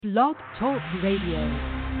Blog Talk Radio.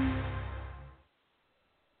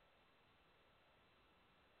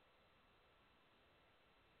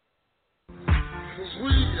 We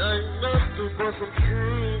ain't nothing but some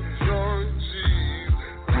true young G's.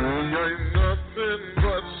 We ain't nothing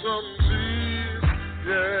but some G's.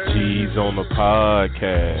 Yeah. G's on the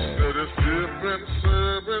podcast. That is dipping,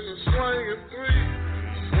 serving, swinging threes.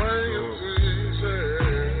 Yeah.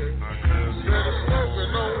 That is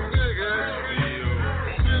smoking on big ass weed.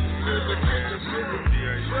 Sitting in the kitchen, sipping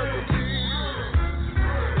 17.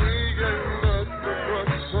 We ain't nothing but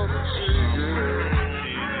some G's. Yeah.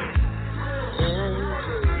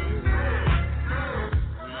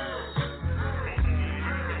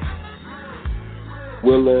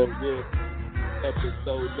 Willa Wiltz,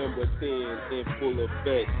 episode number 10 in full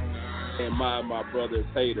effect, and my brother's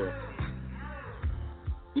hater.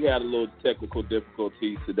 We had a little technical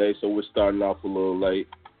difficulties today, so we're starting off a little late.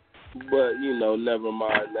 But, never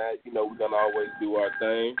mind that. We're going to always do our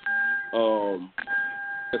thing.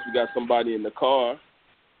 Guess we got somebody in the car.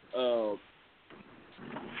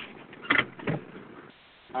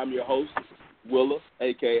 I'm your host, Willa,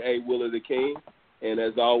 a.k.a. Willa the King. And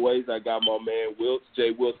as always, I got my man Wiltz,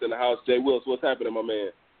 J Wiltz in the house. J Wiltz, what's happening, my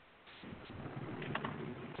man?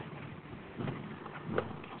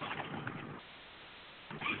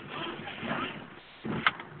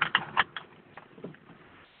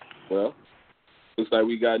 Well, looks like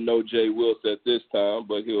we got no J Wiltz at this time,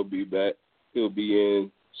 but he'll be back. He'll be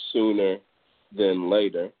in sooner than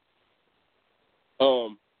later.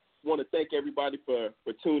 Want to thank everybody for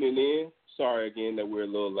tuning in. Sorry again that we're a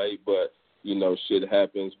little late, but shit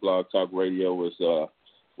happens. Blog Talk Radio was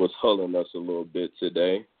hulling us a little bit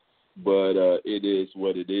today, but it is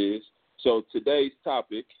what it is. So today's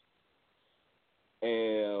topic,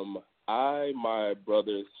 am I my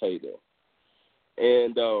brother's hater?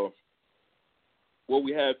 And what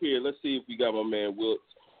we have here, let's see if we got my man Wiltz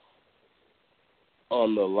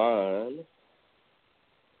on the line.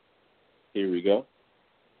 Here we go.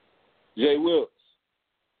 J Wiltz.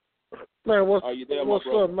 Man, what's there,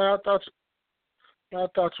 up, man? I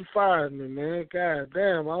thought you fired me, man. God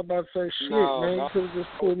damn, I was about to say shit, man. You could have just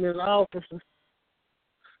put me in the office.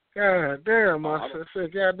 God damn, I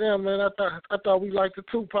said, God damn, man. I thought we liked the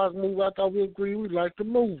Tupac movie. I thought we agreed we liked the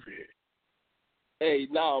movie. Hey,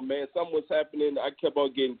 man, something was happening. I kept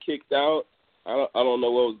on getting kicked out. I don't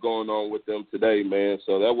know what was going on with them today, man.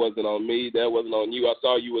 So that wasn't on me. That wasn't on you. I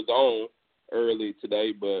saw you was on early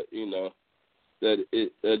today, but that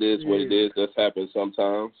is what it is. That happens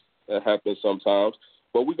sometimes.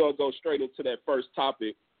 But we're gonna go straight into that first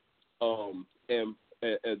topic. And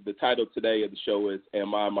the title today of the show is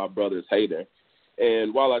 "Am I my brother's hater?"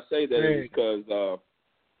 And while I say that, it's because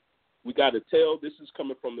we got a tale. This is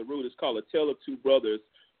coming from the root. It's called A Tale of Two Brothers.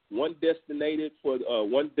 One destined for the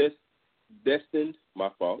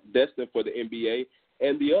NBA,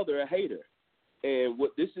 and the other a hater. And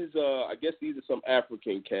what this is, I guess these are some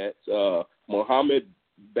African cats. Mohammed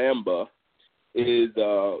Bamba is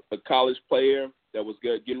a college player that was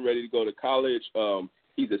getting ready to go to college.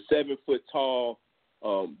 He's a 7 foot tall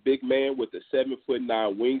big man with a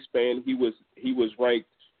 7'9" wingspan. He was ranked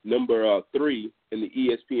number 3 in the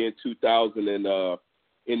ESPN 2000 and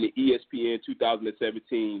in the ESPN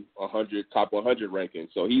 2017 top 100 ranking.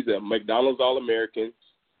 So he's a McDonald's All-American,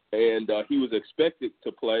 and he was expected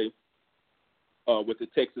to play with the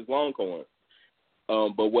Texas Longhorns.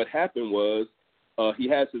 But what happened was he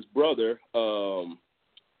has his brother.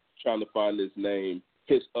 Trying to find his name.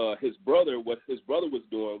 His brother. What his brother was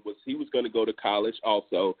doing was he was going to go to college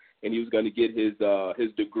also, and he was going to get his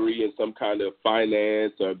degree in some kind of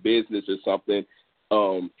finance or business or something.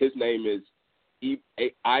 His name is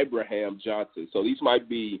Abraham Johnson. So these might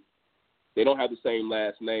be. They don't have the same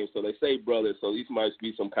last name, so they say brothers. So these might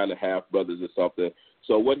be some kind of half brothers or something.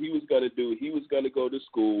 So what he was going to do, he was going to go to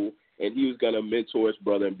school, and he was going to mentor his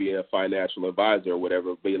brother and be a financial advisor or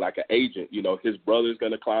whatever, be like an agent. His brother's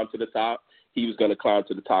going to climb to the top. He was going to climb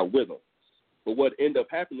to the top with him. But what ended up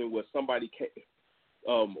happening was somebody came,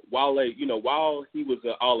 while he was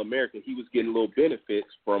an All-American, he was getting little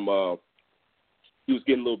benefits from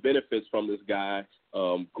this guy,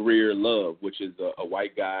 Greer Love, which is a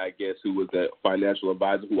white guy, I guess, who was a financial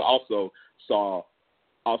advisor who also saw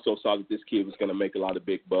that this kid was going to make a lot of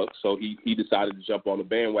big bucks. So he decided to jump on the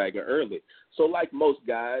bandwagon early. So like most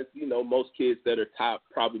guys, most kids that are top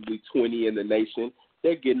probably 20 in the nation,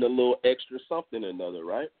 they're getting a little extra something or another,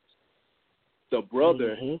 right? The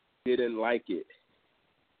brother didn't like it.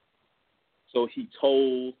 So he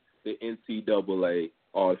told the NCAA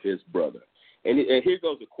on his brother. And here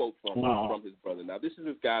goes a quote from his brother. Now, this is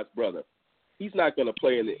this guy's brother. he's not going to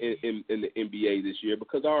play in the NBA this year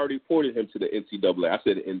because I already reported him to the NCAA. I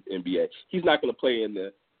said the NBA. He's not going to play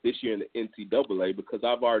this year in the NCAA because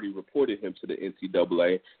I've already reported him to the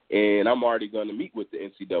NCAA, and I'm already going to meet with the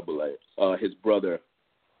NCAA. His brother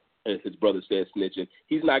said snitching.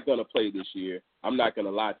 He's not going to play this year. I'm not going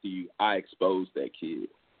to lie to you. I exposed that kid.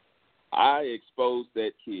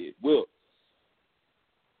 Will.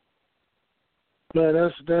 Man,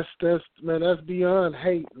 that's beyond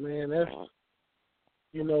hate, man. That's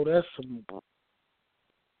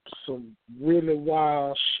some really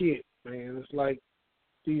wild shit, man. It's like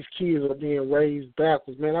these kids are being raised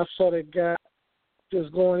backwards, man. I saw that guy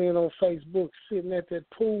just going in on Facebook, sitting at that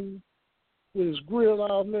pool with his grill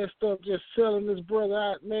all messed up, just selling his brother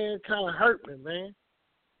out, man. Kind of hurt me, man.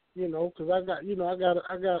 Because I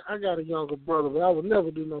got a younger brother, but I would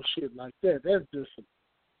never do no shit like that. That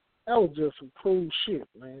was just some cruel shit,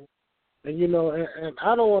 man. And and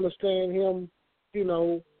I don't understand him,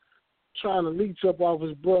 trying to leech up off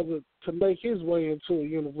his brother to make his way into a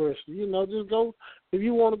university. Just go, if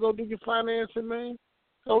you want to go do your financing, man,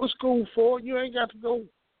 go to school for it. You ain't got to go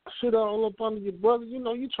sit all up under your brother. You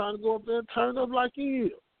trying to go up there and turn up like he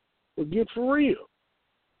is. But get for real.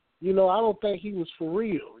 I don't think he was for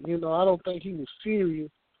real. I don't think he was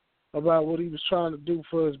serious about what he was trying to do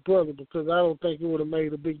for his brother, because I don't think it would have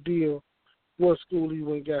made a big deal what school he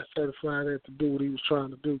went and got certified at to do what he was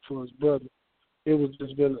trying to do for his brother. It was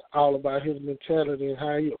just been all about his mentality and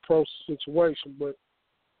how he approached the situation. But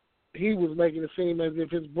he was making it seem as if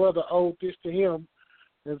his brother owed this to him,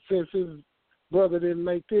 and since his brother didn't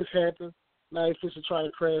make this happen, now he's supposed to try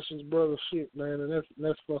to crash his brother's shit, man, and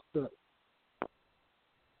that's fucked up.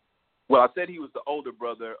 Well, I said he was the older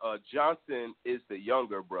brother. Johnson is the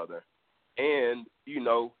younger brother, and you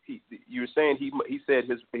were saying he said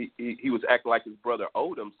he was acting like his brother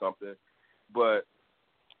owed him something, but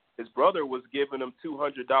his brother was giving him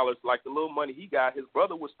 $200, like the little money he got. His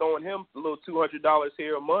brother was throwing him a little $200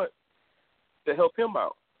 here a month to help him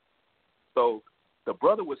out. So the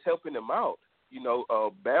brother was helping him out.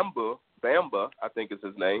 Bamba, I think is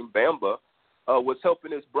his name. Bamba was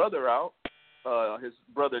helping his brother out. His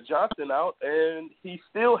brother Johnson out, and he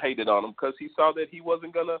still hated on him because he saw that he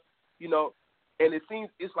wasn't gonna, and it seems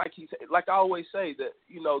it's like like I always say that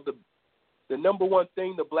the number one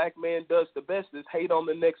thing the black man does the best is hate on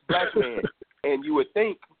the next black man, and you would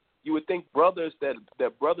think brothers that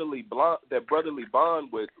brotherly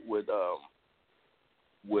bond would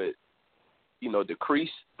decrease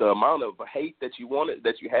the amount of hate that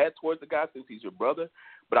you had towards the guy since he's your brother.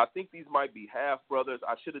 But I think these might be half brothers.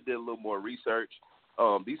 I should have did a little more research.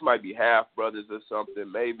 These might be half brothers or something.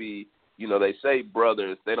 Maybe, they say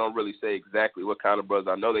brothers. They don't really say exactly what kind of brothers.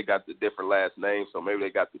 I know they got the different last names, so maybe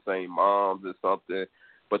they got the same moms or something.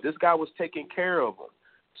 But this guy was taking care of them.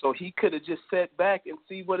 So he could have just sat back and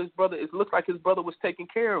see what his brother, it looked like his brother was taking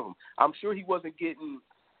care of him. I'm sure he wasn't getting,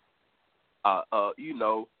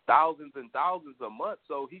 thousands and thousands a month.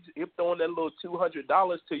 So he's throwing that little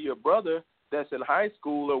 $200 to your brother that's in high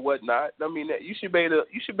school or whatnot. I mean, you should be able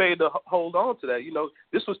to hold on to that.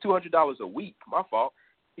 This was $200 a week. My fault.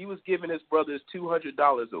 He was giving his brothers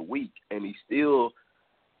 $200 a week, and he still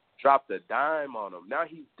dropped a dime on him. Now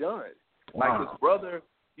he's done. Wow. Like his brother,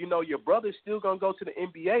 your brother's still gonna go to the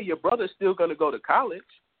NBA. Your brother's still gonna go to college,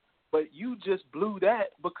 but you just blew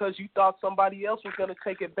that because you thought somebody else was gonna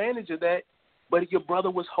take advantage of that. But your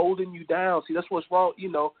brother was holding you down. See, that's what's wrong.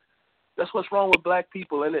 That's what's wrong with black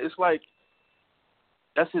people, and it's like,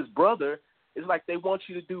 that's his brother. It's like they want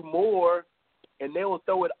you to do more, and they will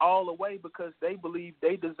throw it all away because they believe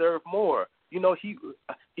they deserve more. He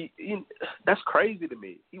that's crazy to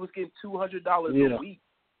me. He was getting $200 a week.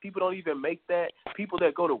 People don't even make that. People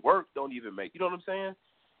that go to work don't even make. You know what I'm saying?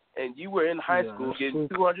 And you were in high school getting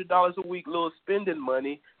 $200 a week, little spending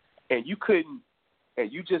money, and you couldn't.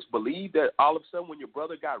 And you just believe that all of a sudden when your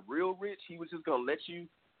brother got real rich, he was just gonna let you.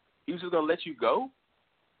 He was just gonna let you go.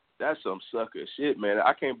 That's some sucker shit, man.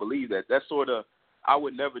 I can't believe that. That's sort of, I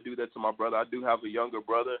would never do that to my brother. I do have a younger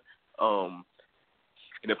brother. And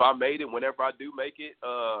if I made it, whenever I do make it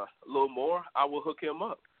a little more, I will hook him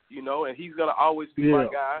up, and he's going to always be my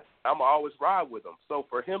guy. I'm going to always ride with him. So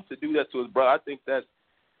for him to do that to his brother, I think that's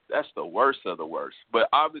the worst of the worst. But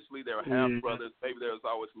obviously there are half brothers. Maybe there was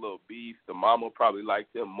always a little beef. The mama probably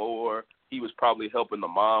liked him more. He was probably helping the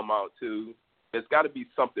mom out too. There's got to be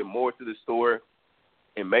something more to the story.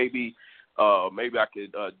 And maybe I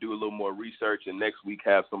could do a little more research and next week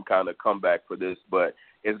have some kind of comeback for this. But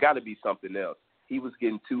it's got to be something else. He was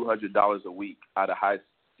getting $200 a week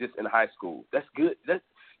just in high school. That's good.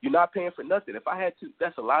 You're not paying for nothing. If I had to,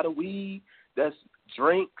 that's a lot of weed. That's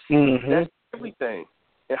drinks. That's everything.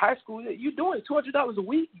 In high school, you doing $200 a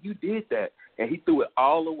week. You did that, and he threw it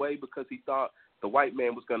all away because he thought the white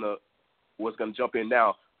man was gonna jump in.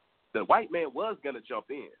 Now, the white man was gonna jump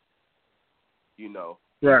in. You know,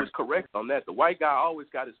 right. He was correct on that. The white guy always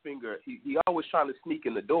got his finger. He always trying to sneak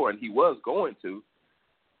in the door, and he was going to,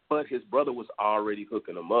 but his brother was already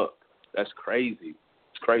hooking him up. That's crazy.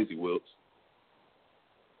 It's crazy, Wiltz.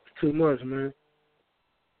 It's too much, man.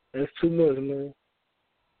 That's too much, man.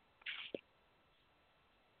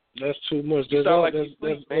 That's too much. You sound like you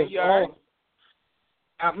sleep, man. You all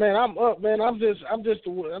right? Man, I'm up, man. I'm just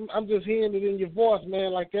hearing it in your voice,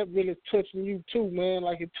 man. Like that really touching you too, man.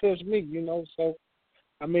 Like it touched me, you know. So,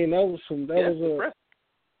 I mean, that's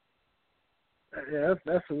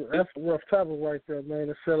a rough topic right there, man.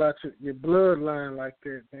 To sell out your bloodline like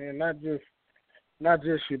that, man. Not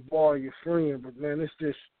just your boy, your friend, but man, it's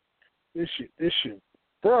your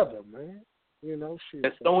brother, man. You know, shit.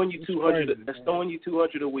 That's throwing you 200. Crazy, that's throwing you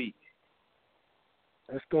 200 a week.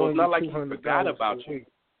 That's so it's not like he forgot about you.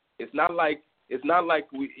 It's not like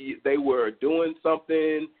they were doing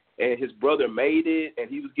something and his brother made it and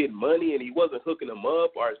he was getting money and he wasn't hooking him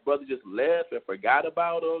up, or his brother just left and forgot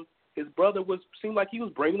about him. His brother seemed like he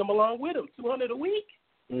was bringing him along with him. 200 a week.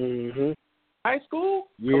 Mhm. High school.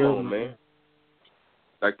 Yeah, come on, man.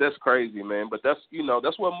 Like, that's crazy, man. But that's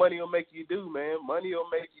what money will make you do, man. Money will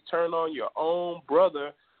make you turn on your own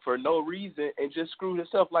brother for no reason and just screw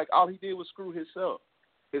himself. Like, all he did was screw himself.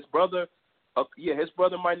 His brother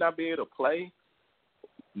might not be able to play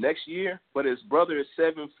next year, but his brother is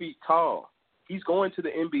 7 feet tall. He's going to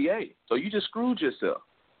the NBA. So you just screwed yourself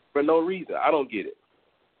for no reason. I don't get it.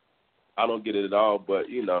 I don't get it at all, but,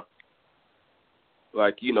 you know.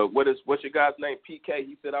 Like, you know, what's your guy's name? PK.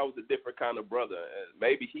 He said I was a different kind of brother.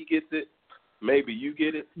 Maybe he gets it. Maybe you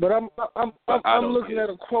get it. But I'm looking at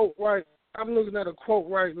a quote right. I'm looking at a quote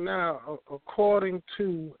right now. According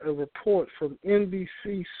to a report from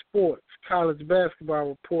NBC Sports college basketball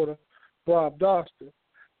reporter Bob Doster,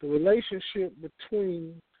 the relationship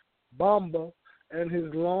between Bamba and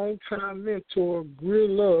his longtime mentor Greer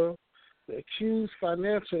Love, the accused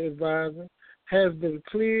financial advisor, has been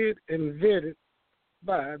cleared and vetted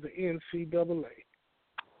by the NCAA.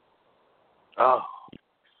 Oh.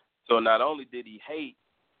 So not only did he hate,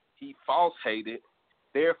 he false hated.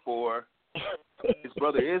 Therefore, his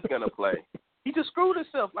brother is going to play. He just screwed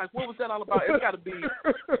himself. Like, what was that all about? There's got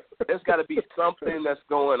to be something that's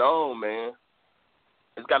going on, man.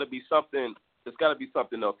 There's got to be something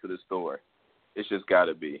else to the story. It's just got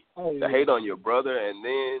to be. Oh, yeah. The hate on your brother, and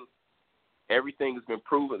then everything has been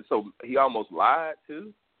proven. So he almost lied,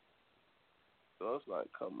 too. So it's like,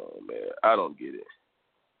 come on, man. I don't get it.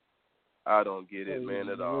 Man,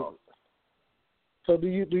 at all. So do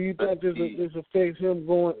you think this affects him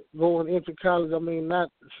going into college? I mean, not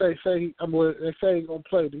they say he's gonna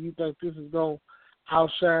play. Do you think this is gonna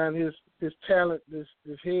outshine his talent, this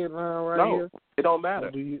headline right here? No, it don't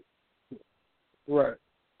matter. Right.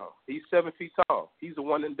 He's 7 feet tall. He's a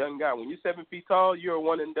one and done guy. When you're 7 feet tall, you're a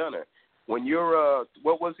one and doneer. When you're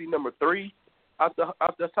what was he, number 3? Out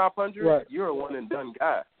the top 100, right. You're a one and done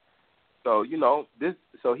guy. So, you know,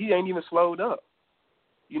 so he ain't even slowed up.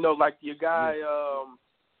 You know, like your guy,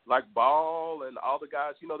 like Ball and all the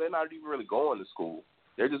guys, you know, they're not even really going to school.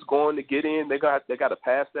 They're just going to get in. They got to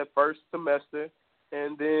pass that first semester,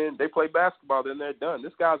 and then they play basketball. Then they're done.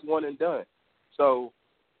 This guy's one and done. So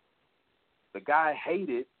the guy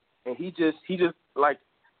hated, and he just like,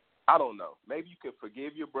 I don't know. Maybe you can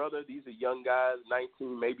forgive your brother. These are young guys,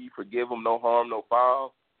 19. Maybe you forgive them, no harm, no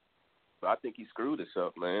foul. But I think he screwed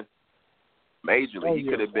himself, man. Majorly. He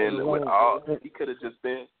could have been he could have just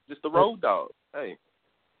been just a road dog. Hey.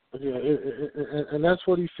 Yeah, and that's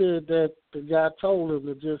what he said, that the guy told him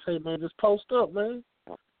to just, hey, man, just post up, man.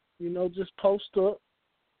 You know, just post up.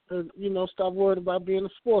 And, you know, stop worrying about being a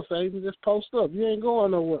sports agent. Just post up. You ain't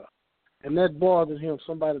going nowhere. And that bothered him,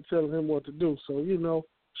 somebody telling him what to do. So, you know,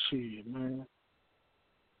 shit, man.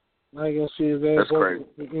 I ain't gonna see his ass,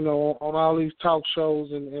 you know, on all these talk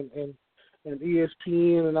shows and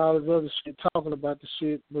ESPN and all this other shit talking about the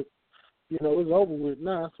shit, but you know it's over with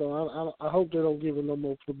now. So I hope they don't give him no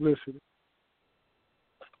more publicity.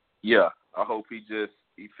 Yeah, I hope he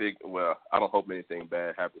figure. Well, I don't hope anything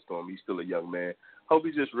bad happens to him. He's still a young man. Hope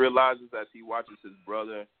he just realizes as he watches his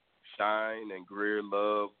brother shine and Greer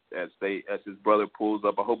love as his brother pulls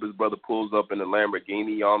up. I hope his brother pulls up in a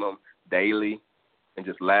Lamborghini on him daily and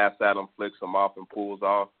just laughs at him, flicks him off, and pulls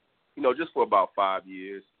off. You know, just for about 5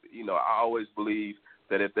 years. You know, I always believe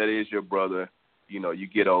that if that is your brother, you know, you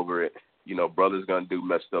get over it. You know, brothers going to do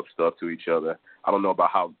messed up stuff to each other. I don't know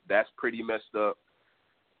about how that's pretty messed up,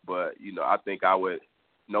 but, you know, I think I would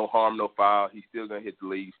no harm, no foul. He's still gonna hit the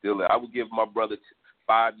league. I would give my brother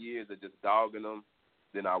 5 years of just dogging him.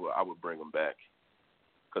 Then I would bring him back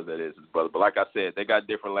because that is his brother. But like I said, they got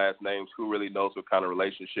different last names. Who really knows what kind of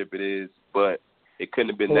relationship it is? But it couldn't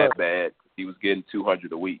have been that bad. He was getting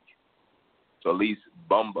 $200 a week, so at least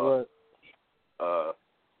Bumba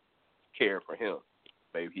cared for him.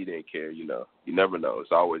 Maybe he didn't care. You know, you never know.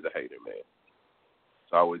 It's always a hater, man.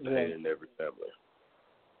 It's always a hater in every family.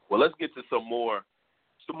 Well, let's get to some more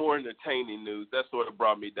entertaining news. That sort of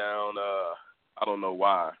brought me down. I don't know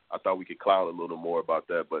why. I thought we could clown a little more about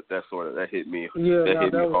that, but that hit me. Yeah, that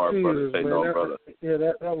hit me hard, serious, brother. Say man. no, brother. Yeah,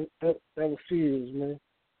 that was serious, man.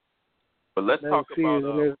 But let's talk about.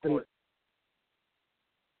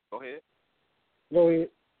 Go ahead. Go ahead.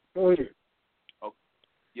 Okay.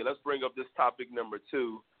 Yeah, let's bring up this topic number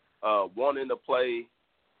 2. Wanting to play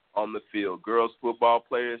on the field. Girls football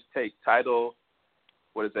players take Title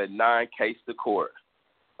 9 case to court.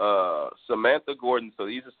 Samantha Gordon, so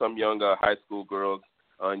these are some young high school girls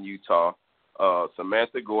in Utah.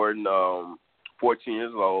 Samantha Gordon, 14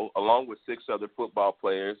 years old, along with 6 other football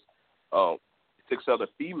players, 6 other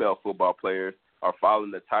female football players, are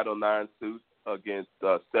filing the Title IX suit against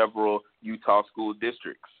several Utah school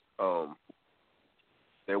districts.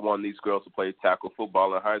 They want these girls to play tackle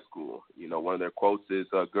football in high school. You know, one of their quotes is,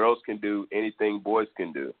 girls can do anything boys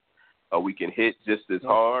can do. We can hit just as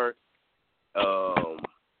hard.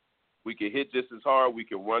 We can hit just as hard. We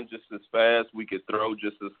can run just as fast. We can throw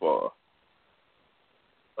just as far.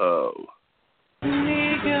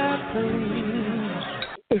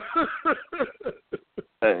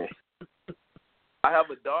 Hey, I have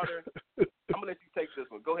a daughter. I'm gonna let you take this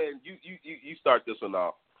one. Go ahead. You start this one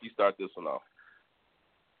off.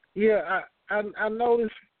 Yeah, I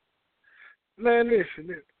noticed. Man,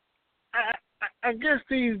 listen. I guess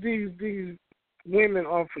these women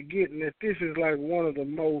are forgetting that this is like one of the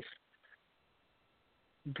most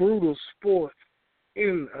brutal sports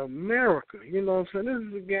in America. You know what I'm saying? This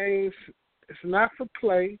is a game. It's not for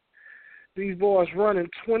play. These boys running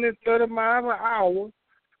 20, 30 miles an hour.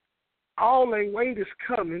 All their weight is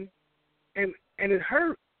coming, and it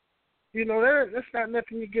hurts. You know, that's not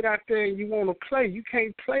nothing you get out there and you want to play. You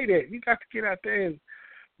can't play that. You got to get out there and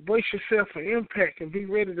brace yourself for impact and be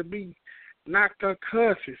ready to be knocked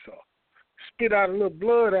unconscious or spit out a little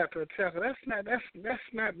blood after a tackle. That's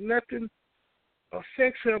not nothing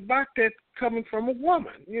sexy about that coming from a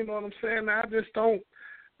woman. You know what I'm saying? I just don't.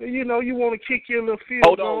 You know, you want to kick your little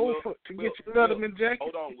field goal to get your Letterman jacket.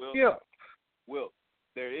 Hold on, Will. Yeah. Will,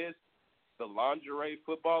 there is the lingerie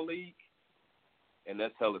football league, and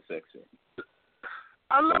that's hella sexy.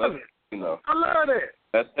 I love it. You know, I love that.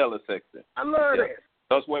 That's hella sexy. I love that.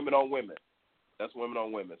 That's women on women. That's women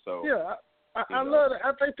on women. So yeah, I love it.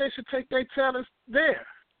 I think they should take their talents there.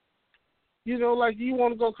 You know, like you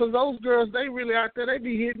want to go, because those girls, they really out there, they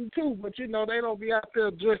be hitting too, but you know, they don't be out there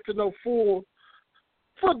dressed in no full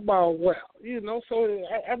football well. You know, so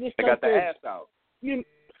I just they got the ass out. You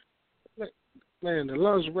know, man, the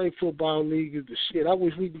lingerie football league is the shit. I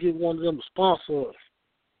wish we could get one of them to sponsor us.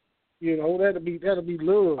 You know, that'll be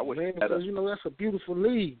love, man, because you know that's a beautiful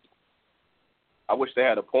league. I wish they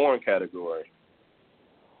had a porn category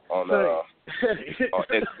on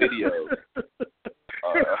X videos.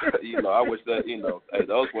 You know, I wish that, you know, hey,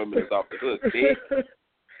 those women is off the hook.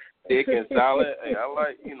 Thick and solid. Hey, I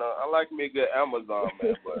like me a good Amazon,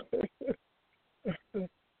 man. But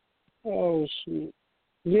oh shit,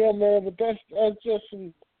 yeah, man. But that's just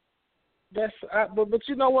some. But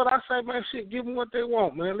you know what I say, man? Shit, give them what they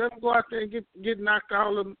want, man. Let them go out there and get knocked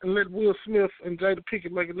out and let Will Smith and Jada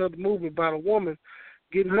Pinkett make another movie about a woman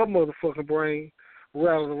getting her motherfucking brain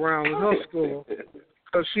rattled around in her skull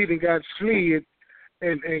because she done got slid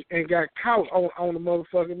and got caught on the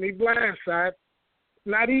motherfucking me blind side.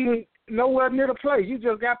 Not even nowhere near the place. You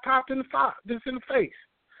just got popped in the face.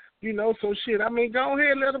 You know, so shit. I mean, go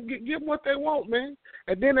ahead and let them get what they want, man.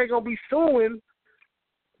 And then they gonna be suing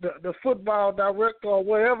the football director or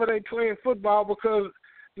wherever they playing football because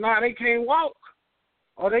now they can't walk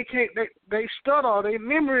or they stutter or their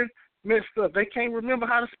memory messed up. They can't remember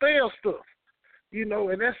how to spell stuff. You know,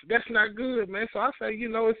 and that's not good, man. So I say, you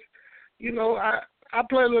know, it's, you know, I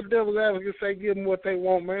play a little devil's advocate, say give them what they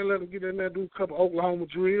want, man. Let them get in there, do a couple Oklahoma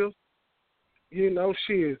drills. You know,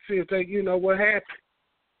 shit, see if they, you know, what happened.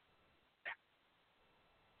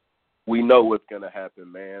 We know what's gonna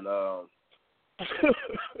happen, man.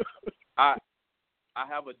 I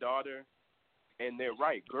have a daughter, and they're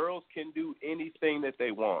right. Girls can do anything that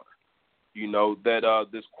they want. You know that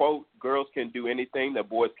this quote, "Girls can do anything that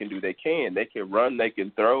boys can do." They can. They can run. They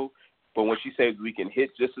can throw. But when she says we can hit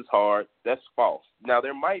just as hard, that's false. Now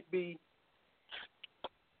there might be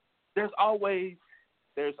there's always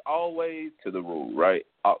to the rule, right?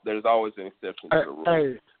 There's always an exception to the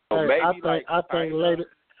rule.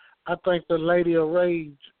 I think the lady of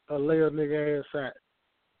rage will lay a nigga ass out.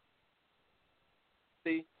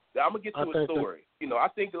 See, I'm gonna get to a story. I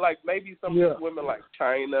think like maybe some of these women like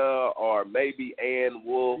China or maybe Ann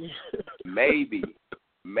Wolf, maybe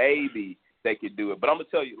they could do it. But I'm gonna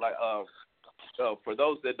tell you, like, for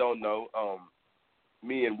those that don't know,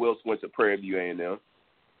 me and Wiltz went to Prairie View A&M,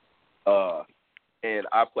 and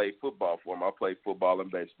I played football for him. I played football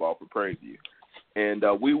and baseball for Prairie View, and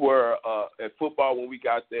we were at football when we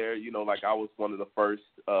got there. Like I was one of the first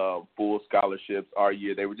full scholarships our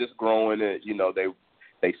year. They were just growing it.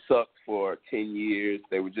 They sucked for 10 years.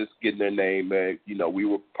 They were just getting their name. We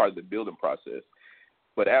were part of the building process.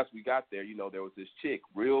 But as we got there, there was this chick,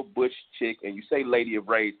 real butch chick, and you say Lady of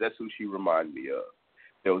Rage, that's who she reminded me of.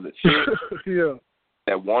 There was a chick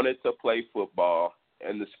that wanted to play football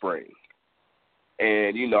in the spring.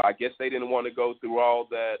 And, I guess they didn't want to go through all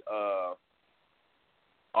that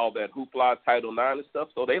hoopla Title IX and stuff,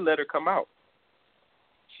 so they let her come out.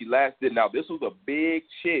 She lasted. Now, this was a big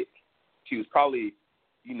chick. She was probably,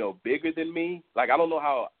 bigger than me. Like, I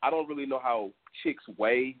don't really know how chicks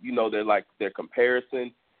weigh, their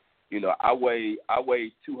comparison. I weigh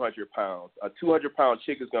 200 pounds. A 200-pound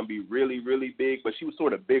chick is going to be really, really big, but she was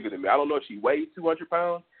sort of bigger than me. I don't know if she weighed 200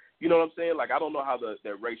 pounds. You know what I'm saying? Like, I don't know how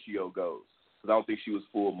that ratio goes because I don't think she was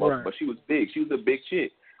full muscle, right. But she was big. She was a big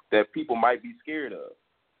chick that people might be scared of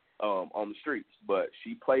on the streets. But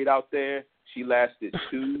she played out there. She lasted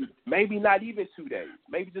maybe not even 2 days,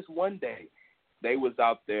 maybe just 1 day. They was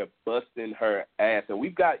out there busting her ass. And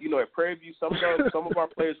we've got, at Prairie View, some of our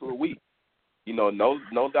players were weak.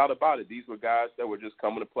 No doubt about it. These were guys that were just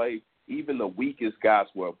coming to play. Even the weakest guys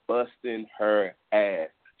were busting her ass.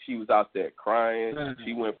 She was out there crying. Mm-hmm.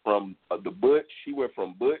 She went from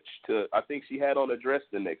butch to, I think she had on a dress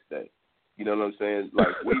the next day. You know what I'm saying?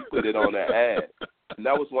 Like, we put it on her ass. And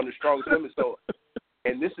that was one of the strongest women. So,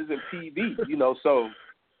 and this is in PV, so,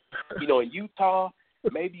 in Utah,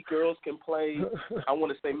 maybe girls can play, I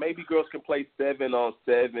want to say maybe girls can play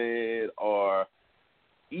 7-on-7 or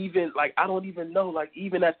even, like, I don't even know, like,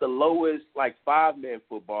 even at the lowest, like, 5-man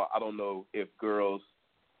football, I don't know if girls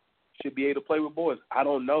should be able to play with boys. I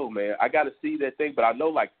don't know, man. I got to see that thing, but I know,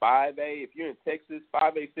 like, 5A, if you're in Texas,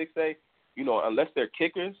 5A, 6A, unless they're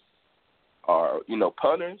kickers or,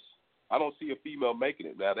 punters, I don't see a female making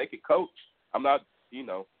it. Now, they can coach. I'm not,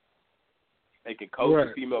 they can coach, right.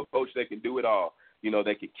 A female coach, they can do it all.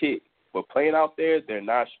 They could kick. But playing out there, they're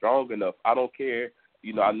not strong enough. I don't care.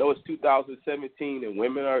 I know it's 2017 and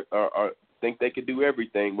women are think they can do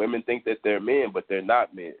everything. Women think that they're men, but they're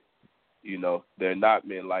not men. They're not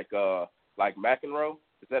men. Like McEnroe,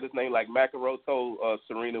 is that his name? Like McEnroe told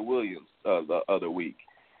Serena Williams the other week.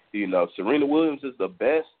 Serena Williams is the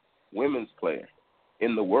best women's player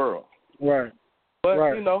in the world. Right. But,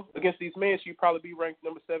 right. Against these men, she'd probably be ranked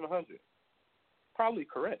number 700. Probably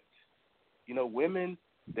correct. Women,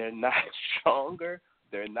 they're not stronger.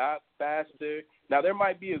 They're not faster. Now, there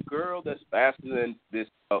might be a girl that's faster than this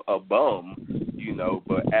a bum,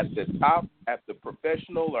 but at the top, at the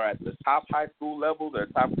professional or at the top high school levels or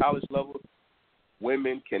top college levels,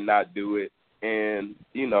 women cannot do it. And,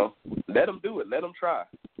 let them do it. Let them try.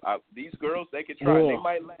 These girls, they can try. Yeah. They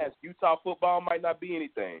might last. Utah football might not be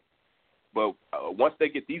anything. But once they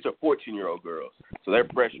get, these are 14-year-old girls, so they're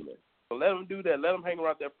freshmen. So let them do that. Let them hang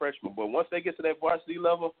around their freshmen. But once they get to that varsity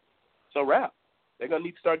level, it's a wrap. They're going to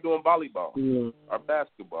need to start doing volleyball or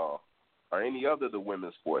basketball or any other of the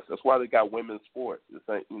women's sports. That's why they got women's sports. It's,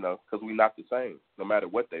 because we're not the same, no matter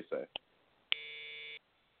what they say.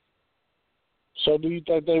 So do you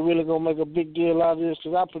think they really going to make a big deal out of this?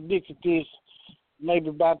 Because I predicted this maybe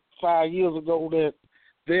about 5 years ago that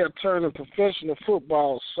they're turning professional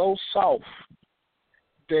football so soft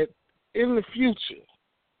that in the future,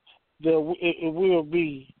 it will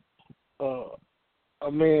be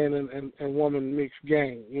a man and woman mixed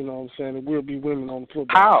game. You know what I'm saying? It will be women on the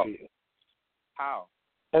football field. How?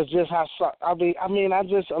 That's just how. I mean,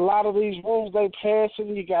 a lot of these rules they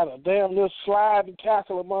passing. You got a damn little slide and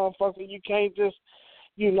tackle a motherfucker. You can't just,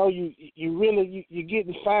 you're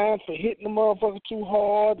getting fined for hitting the motherfucker too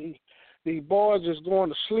hard. These boys just going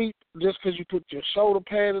to sleep just because you put your shoulder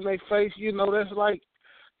pad in their face. That's like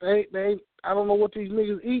they. I don't know what these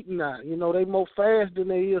niggas eating now. They more fast than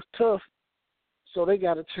they is tough. So they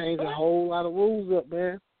got to change a whole lot of rules up,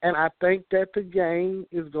 man. And I think that the game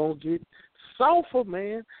is going to get softer,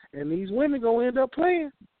 man. And these women going to end up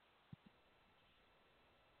playing.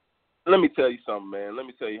 Let me tell you something, man. Let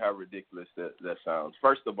me tell you how ridiculous that sounds.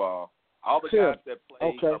 First of all the guys that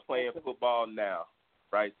play are playing football now.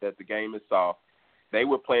 right, that the game is soft. They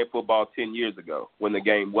were playing football 10 years ago when the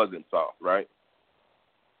game wasn't soft, right?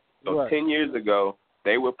 So right. 10 years ago,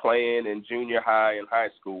 they were playing in junior high and high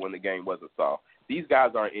school when the game wasn't soft. These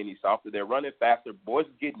guys aren't any softer. They're running faster. Boys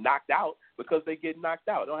get knocked out because they get knocked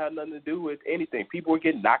out. It don't have nothing to do with anything. People were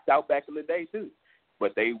getting knocked out back in the day, too.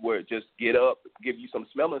 But they were just get up, give you some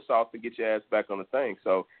smelling salts, and get your ass back on the thing.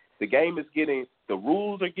 So the game is getting – the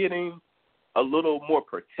rules are getting a little more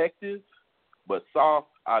protective, but soft,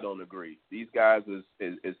 I don't agree. These guys is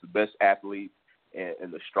the best athletes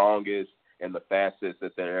and the strongest and the fastest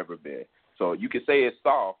that there ever been. So you can say it's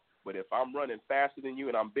soft, but if I'm running faster than you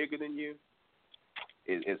and I'm bigger than you,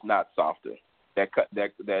 it's not softer. That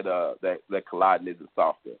colliding isn't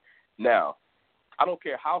softer. Now, I don't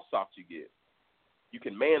care how soft you get. You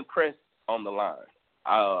can man press on the line.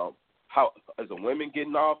 How is a woman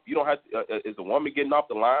getting off? You don't have to, is a woman getting off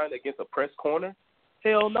the line against a press corner?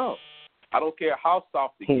 Hell no. I don't care how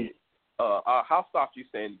soft it gets. How soft you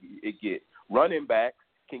saying it get. Running backs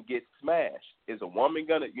can get smashed. Is a woman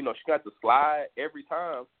gonna? She got to slide every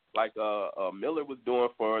time, like Miller was doing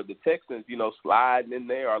for the Texans. Sliding in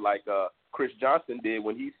there, or like Chris Johnson did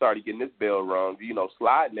when he started getting his bell rung.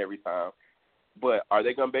 Sliding every time. But are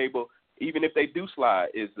they gonna be able? Even if they do slide,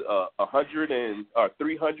 is a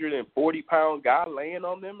 340-pound guy laying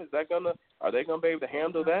on them? Are they gonna be able to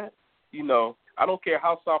handle that? I don't care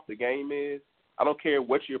how soft the game is. I don't care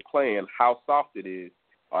what you're playing, how soft it is,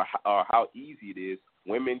 or how easy it is.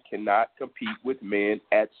 Women cannot compete with men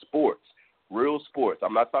at sports, real sports.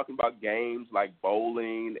 I'm not talking about games like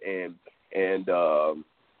bowling and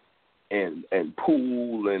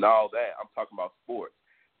pool and all that. I'm talking about sports.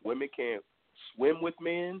 Women can't swim with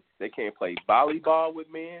men. They can't play volleyball with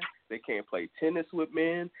men. They can't play tennis with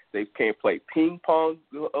men. They can't play ping pong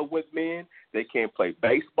with men. They can't play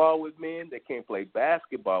baseball with men. They can't play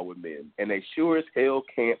basketball with men. And they sure as hell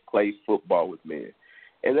can't play football with men.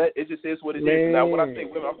 And that it just is what it is. Now, when I say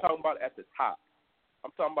women, I'm talking about at the top.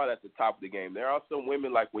 I'm talking about at the top of the game. There are some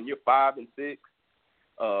women, like when you're 5 and 6,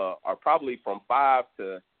 are probably from 5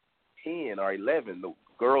 to 10 or 11. The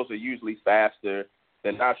girls are usually faster.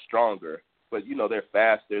 They're not stronger. But, they're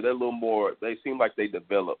faster. They're a little more – they seem like they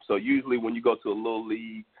develop. So usually when you go to a little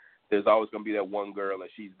league, there's always going to be that one girl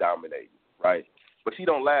and she's dominating, right? But she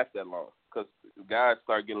don't last that long because guys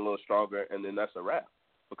start getting a little stronger, and then that's a wrap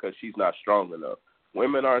because she's not strong enough.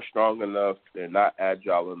 Women aren't strong enough. They're not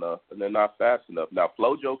agile enough, and they're not fast enough. Now,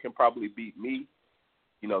 FloJo can probably beat me.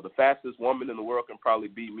 The fastest woman in the world can probably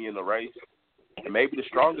beat me in the race. And maybe the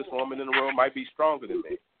strongest woman in the world might be stronger than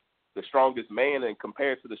me. The strongest man, and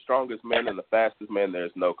compared to the strongest man and the fastest man,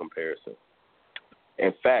 there's no comparison.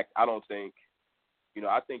 In fact, I don't think,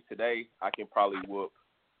 I think today I can probably whoop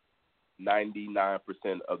 99%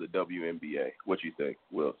 of the WNBA. What you think,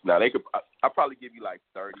 Will? Now, I'll probably give you like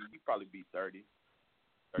 30. You probably beat 30.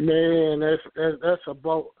 Man, that's a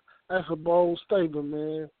bold statement,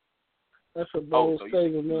 man. That's a bold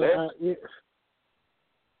statement, man.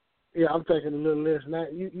 Yeah, I'm taking a little less. Now,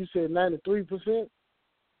 you said 93%?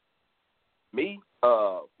 Me,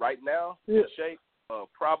 right now, in shape,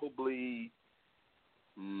 probably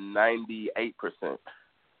 98%.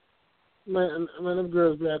 Man, them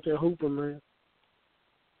girls be out there hooping, man.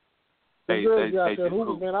 Them girls be out there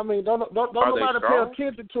hooping, man. I mean, don't nobody pay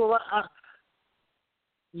attention to them.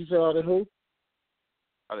 You say, are they hoop?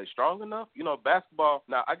 Are they strong enough? Basketball.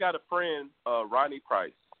 Now, I got a friend, Ronnie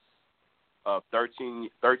Price,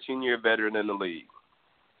 13-year veteran in the league.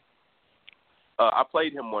 I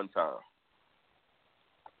played him one time.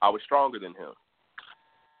 I was stronger than him.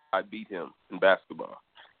 I beat him in basketball,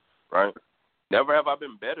 right? Never have I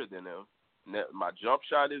been better than him. My jump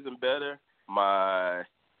shot isn't better. My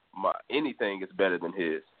anything is better than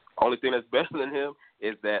his. Only thing that's better than him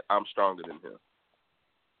is that I'm stronger than him,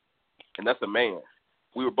 and that's a man.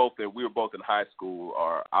 We were both in high school,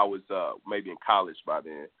 or I was maybe in college by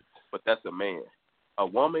then. But that's a man. A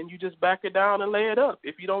woman, you just back it down and lay it up.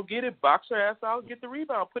 If you don't get it, box her ass out, get the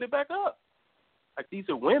rebound, put it back up. Like, these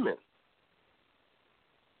are women.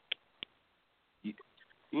 You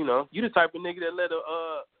the type of nigga that let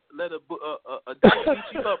a dyke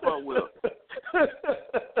beat you up on, Will.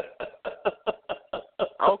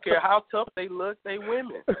 I don't care how tough they look, they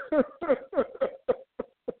women.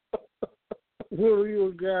 Will, you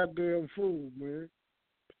a goddamn fool, man.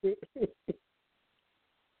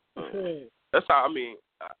 That's how,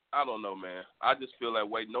 I don't know, man. I just feel that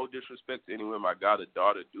way. No disrespect to anyone. I got a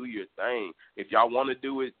daughter. Do your thing. If y'all want to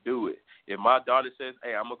do it, do it. If my daughter says,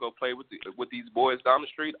 hey, I'm going to go play with these boys down the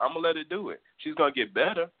street, I'm going to let her do it. She's going to get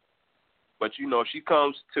better. But, if she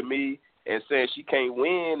comes to me and says she can't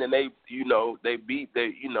win and they beat,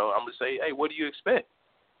 I'm going to say, hey, what do you expect?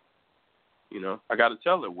 You know, I got to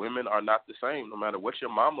tell her women are not the same, no matter what your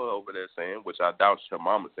mama over there saying, which I doubt your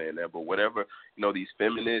mama saying that, but whatever, you know, these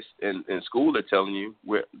feminists in school are telling you,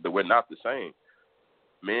 we're not the same.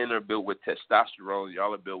 Men are built with testosterone.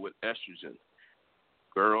 Y'all are built with estrogen.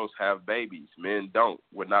 Girls have babies. Men don't.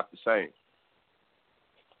 We're not the same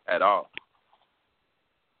at all.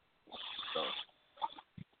 So.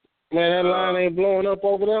 Man, that line ain't blowing up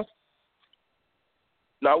over there?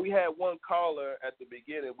 Now, we had one caller at the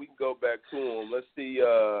beginning. We can go back to him. Let's see.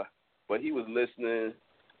 But he was listening.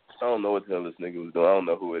 I don't know what the hell this nigga was doing. I don't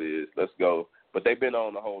know who it is. Let's go. But they've been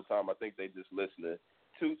on the whole time. I think they just listening.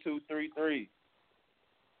 2233.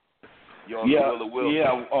 You on yeah, Willa Wiltz?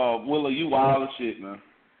 Yeah, Willa, you wild as shit, man.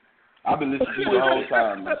 I've been listening to you the whole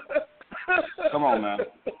time, man. Come on,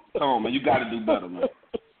 man. You got to do better, man.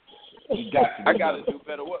 You got to do better. I got to do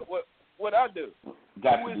better. What I do?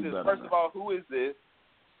 Got who to is do this? better. First man. of all, who is this?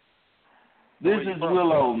 This is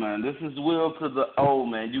Willow, man. This is Will to the O,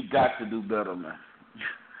 man. You got to do better, man.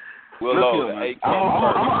 Willow, here, man.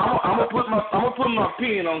 I'm gonna put my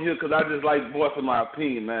opinion on here because I just like voicing my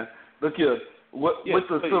opinion, man. Look here, with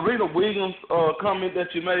the please. Serena Williams comment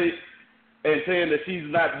that you made and saying that she's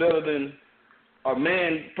not better than a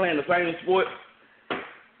man playing the same sport,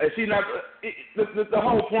 and she's not. The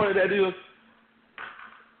whole point of that is,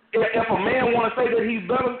 if a man want to say that he's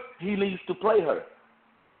better, he needs to play her.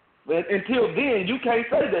 But until then, you can't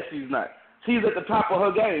say that she's not. She's at the top of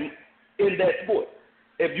her game in that sport.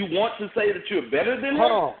 If you want to say that you're better than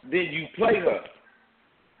her, then you play her.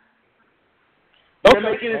 Does that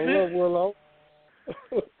make any sense? Willow.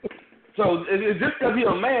 So it's just because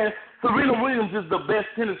you're a man, Serena Williams is the best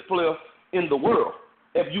tennis player in the world.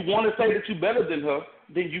 If you want to say that you're better than her,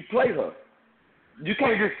 then you play her. You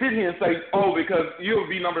can't just sit here and say, oh, because you'll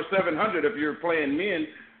be number 700 if you're playing men.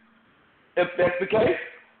 If that's the case,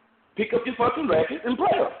 pick up your fucking racket and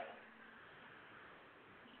play her.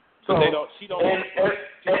 So she don't.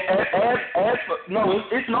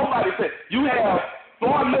 It's nobody said. You have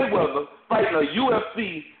Floyd Mayweather fighting a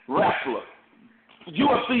UFC wrestler,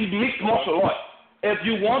 UFC mixed martial arts. If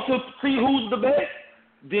you want to see who's the best,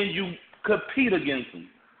 then you compete against him.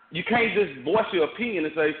 You can't just voice your opinion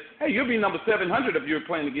and say, hey, you'll be number 700 if you're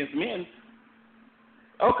playing against men.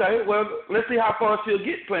 Okay, well, let's see how far she'll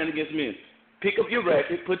get playing against men. Pick up your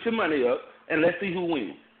racket, put your money up, and let's see who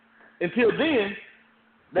wins. Until then,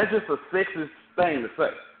 that's just a sexist thing to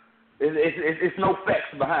say. It's no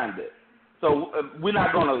facts behind it. So we're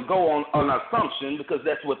not going to go on an assumption because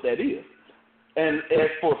that's what that is. And as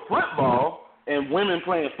for football and women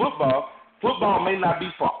playing football, football may not be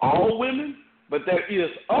for all women, but there is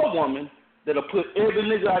a woman that'll put every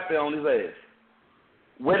nigga out there on his ass.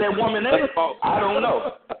 Where that woman is, I don't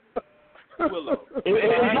know.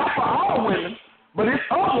 It's not for all women, but it's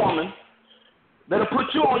a woman that'll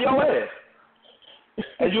put you on your ass.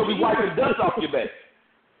 And you'll be wiping dust off your back.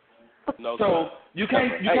 No, so you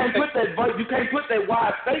can't put that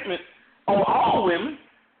wide statement on all women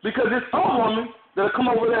because it's a woman that'll come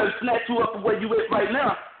over there and snatch you up where you at right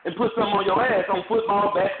now and put something on your ass on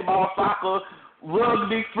football, basketball, soccer,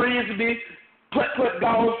 rugby, frisbee, putt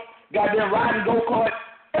golf, goddamn riding go-kart,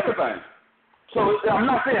 everything. So I'm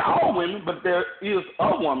not saying all women, but there is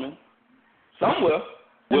a woman somewhere.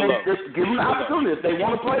 And just give them the opportunity. If they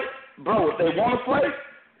want to play, bro, if they want to play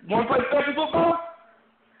special football,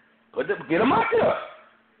 get them out there.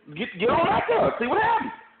 Get on out there. See what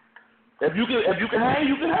happens. If you can hang,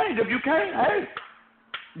 you can hang. If you can't, hey,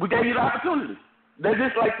 we gave you the opportunity. That's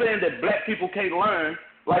just like saying that black people can't learn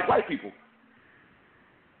like white people.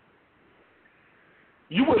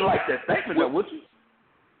 You wouldn't like that statement, though, would you?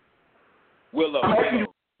 Willow,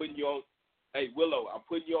 putting you on. Hey, Willow, I'm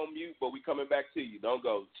putting you on mute, but we coming back to you. Don't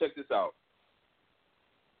go. Check this out.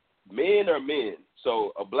 Men are men.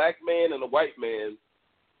 So a black man and a white man,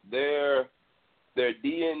 their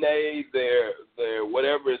DNA, their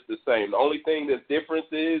whatever is the same. The only thing that's different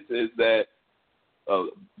is that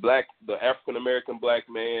the African American black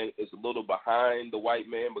man is a little behind the white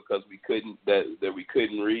man because we couldn't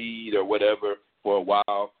read or whatever for a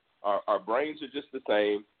while. Our brains are just the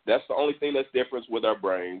same. That's the only thing that's different with our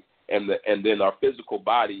brains, and then our physical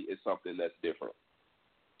body is something that's different.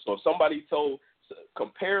 So if somebody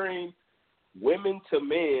comparing women to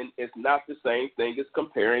men is not the same thing as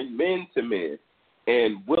comparing men to men.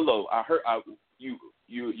 And Willow, I heard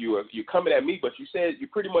you're coming at me, but you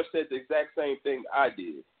pretty much said the exact same thing I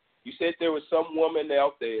did. You said there was some woman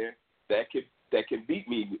out there that can beat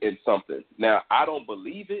me in something. Now I don't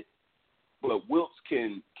believe it, but Wiltz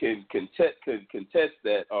can contest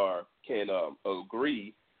that or can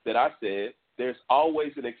agree that I said there's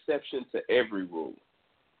always an exception to every rule.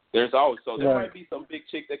 There's always there might be some big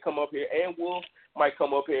chick that come up here, and Wolf might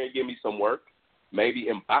come up here and give me some work. Maybe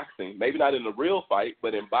in boxing, maybe not in a real fight,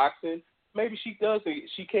 but in boxing, maybe she does.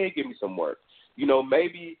 She can give me some work. You know,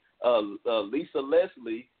 maybe Lisa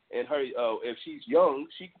Leslie and her, if she's young,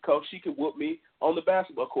 she can coach. She can whoop me on the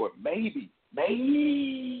basketball court. Maybe.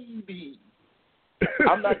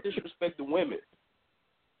 I'm not disrespecting women.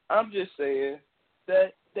 I'm just saying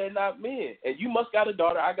that they're not men. And you must got a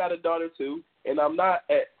daughter. I got a daughter too. And I'm not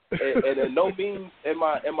and in no means am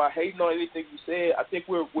I hating on anything you said. I think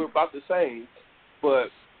we're about the same.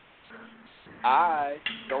 But I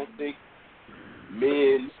don't think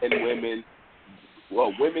men and women,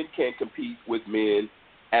 women can compete with men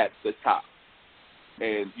at the top.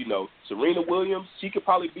 And, you know, Serena Williams, she could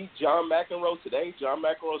probably beat John McEnroe today. John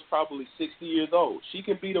McEnroe is probably 60 years old. She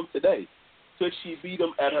can beat him today. Could she beat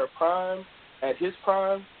him at her prime, at his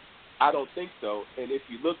prime? I don't think so. And if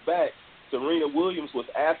you look back, Serena Williams was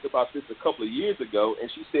asked about this a couple of years ago,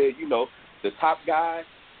 and she said, you know, the top guy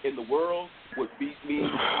in the world would beat me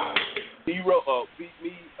 4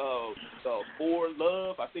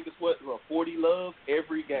 love. I think it's 40 love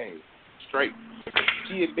every game straight.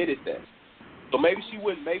 She admitted that. So maybe she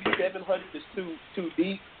wouldn't. Maybe 700 is too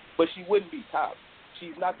deep, but she wouldn't be top.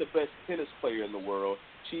 She's not the best tennis player in the world.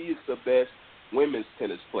 She is the best women's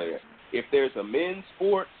tennis player. If there's a men's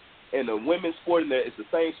sport and a women's sport, and it's the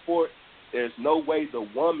same sport, there's no way the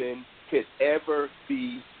woman could ever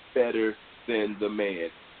be better than the man.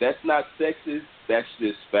 That's not sexist. That's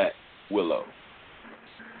just fact, Willow.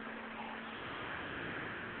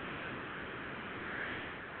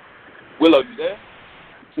 Willow, you there?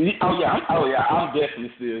 Oh yeah, I'm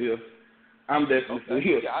definitely still here. And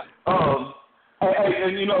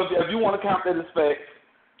you know, if you want to count that as fact,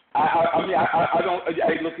 I don't.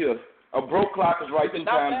 Hey, look here. A broke clock is right 2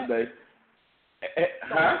 times a day.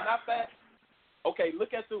 Not fact. Okay,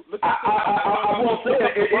 look at the. I won't say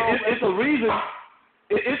it. It's a reason.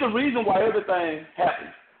 It's a reason why everything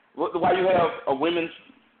happens. Why you have a women's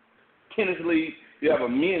tennis league, you have a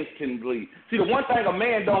men's tennis league. See, the one thing a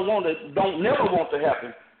man don't never want to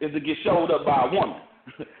happen is to get showed up by a woman.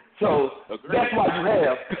 So that's why you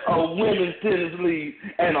have a women's tennis league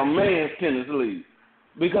and a man's tennis league.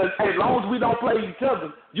 Because as long as we don't play each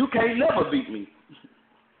other, you can't never beat me.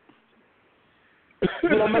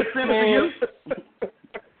 Does that make sense to you?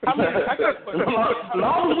 I got as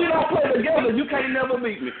long as we don't play together, you can't never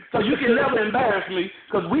beat me. So you can never embarrass me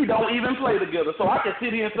because we don't even play together. So I can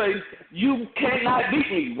sit here and say, you cannot beat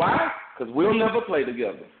me. Why? Because we'll never play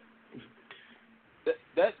together.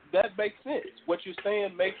 That makes sense. What you're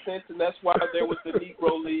saying makes sense, and that's why there was the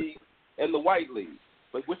Negro League and the White League.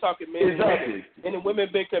 But we're talking men and women. Men and women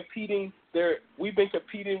have been competing. We've been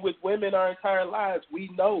competing with women our entire lives. We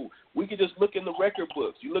know. We can just look in the record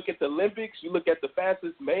books. You look at the Olympics. You look at the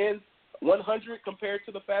fastest man's 100 compared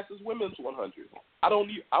to the fastest women's 100. You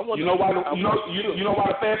know why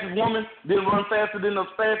the fastest woman didn't run faster than the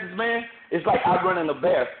fastest man? It's like outrunning a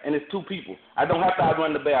bear, and it's 2 people. I don't have to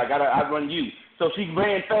outrun the bear. I got to outrun you. So she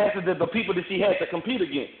ran faster than the people that she had to compete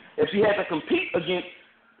against. If she had to compete against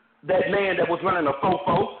that man that was running a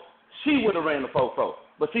 4.4, she would have ran a 4.4.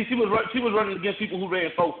 But see, she was running against people who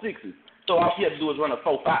ran 4.6s. So all she had to do was run a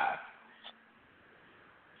 4.5.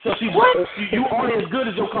 So you only as good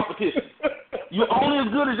as your competition. You're only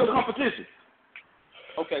as good as your competition.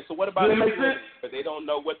 Okay, so what about but they don't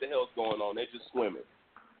know what the hell's going on? They're just swimming.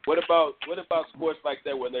 What about sports like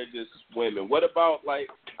that where they're just swimming? What about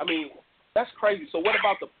that's crazy. So what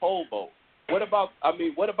about the pole vault? What about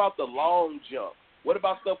the long jump? What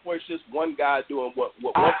about stuff where it's just one guy doing what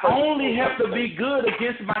one person? I only have to be good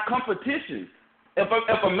against my competition. If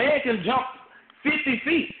a man can jump 50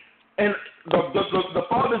 feet and the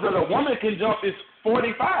farthest that a woman can jump is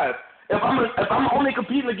 45. If I'm only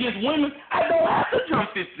competing against women, I don't have to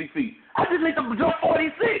jump 50 feet. I just need to jump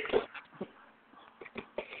 46.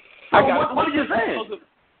 What are you saying?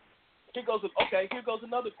 Here goes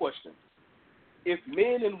another question. If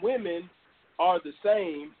men and women are the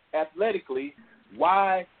same athletically,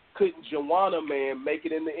 why couldn't Joanna Man make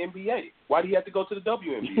it in the NBA? Why do you have to go to the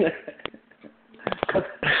WNBA?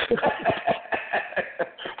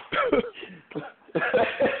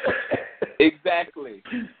 Exactly.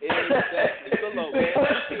 Because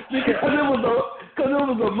it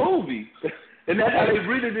was a movie, and that's how they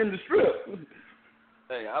read it in the strip.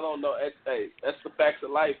 Hey, I don't know. Hey, that's the facts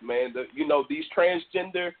of life, man. These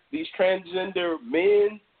transgender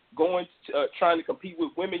men going trying to compete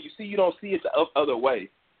with women. You don't see it the other way.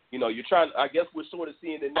 You're trying. I guess we're sort of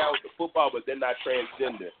seeing it now with the football, but they're not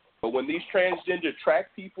transgender. But when these transgender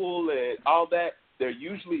track people and all that, they're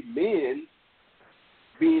usually men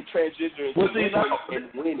being transgender and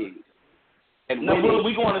winning. And no,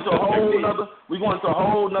 we going into a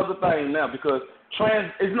whole nother thing now because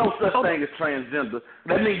there's no such thing as transgender.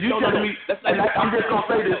 That means you telling me, I'm just gonna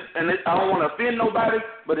say this, and I don't want to offend nobody,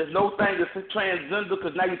 but there's no thing that's transgender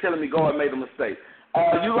because now you're telling me God made a mistake.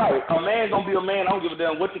 You're right. A man gonna be a man. I don't give a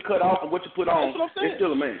damn what you cut off or what you put on. It's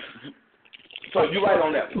still a man. So you're right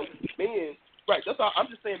on that. Man, right. That's all. I'm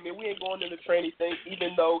just saying, man. We ain't going into tranny thing.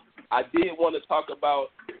 Even though I did want to talk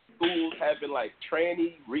about schools having like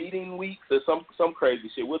tranny reading weeks or some crazy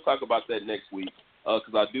shit. We'll talk about that next week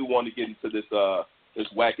because I do want to get into this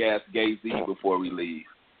whack ass gay Z before we leave.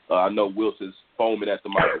 I know Wiltz is foaming at the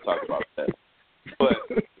mouth to talk about that. But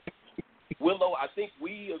Willow, I think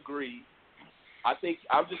we agree. I think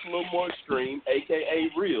I'm just a little more extreme, a.k.a.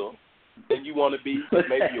 real, than you want to be.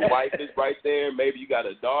 Maybe your wife is right there. Maybe you got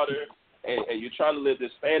a daughter, and you're trying to live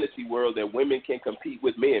this fantasy world that women can compete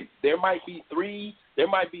with men. There might be 3 to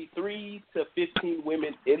 15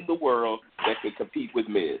 women in the world that can compete with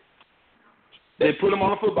men. They put them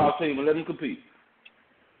on a football team and let them compete.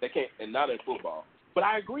 They can't, and not in football. But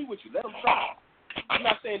I agree with you. Let them try. I'm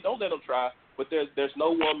not saying don't let them try. But there's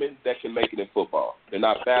no woman that can make it in football. They're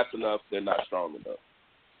not fast enough. They're not strong enough.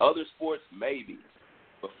 Other sports, maybe.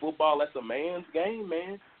 But football, that's a man's game,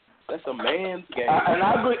 man. That's a man's game. And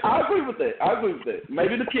I agree with that.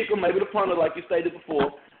 Maybe the kicker, maybe the punter, like you stated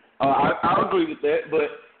before. I agree with that.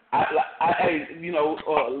 But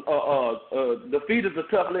defeat is a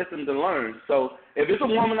tough lesson to learn. So if it's a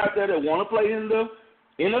woman out there that want to play in the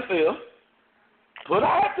NFL, put her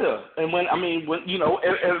out there. And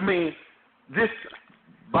this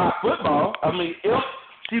by football, if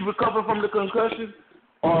she recovered from the concussion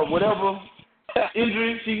or whatever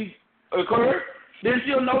injury she occurred, then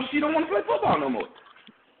she'll know she don't want to play football no more.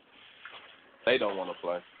 They don't want to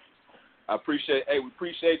play. We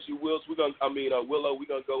appreciate you, Wiltz. Willow. We're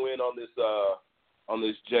gonna go in on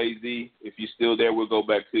this Jay-Z. If you're still there, we'll go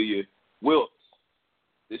back to you, Wiltz.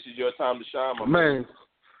 This is your time to shine, my man.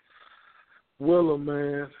 Willow,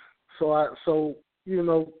 man.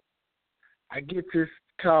 I get this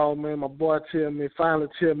call, man. My boy finally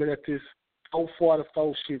tell me that this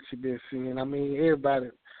 044 shit you been seeing.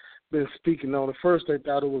 Everybody been speaking on it. First, they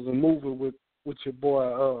thought it was a movie with your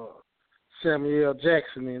boy Samuel L.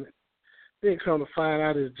 Jackson in it. Then come to find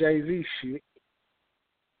out it's Jay-Z shit.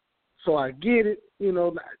 So I get it. You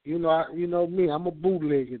know me. I'm a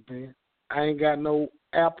bootlegger, man. I ain't got no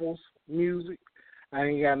Apple's Music. I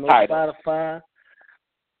ain't got no Spotify.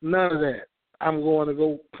 None of that. I'm going to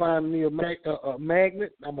go find me a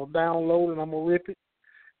magnet. I'm going to download it, I'm going to rip it,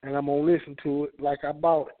 and I'm going to listen to it like I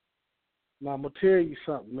bought it. Now, I'm going to tell you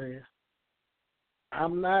something, man.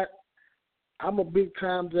 I'm a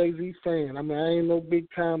big-time Jay-Z fan. I ain't no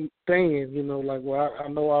big-time fan, I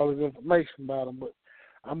know all this information about him, but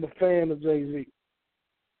I'm a fan of Jay-Z.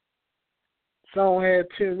 Song had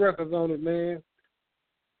 10 records on it, man.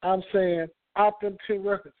 I'm saying, out them 10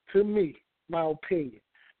 records, to me, my opinion,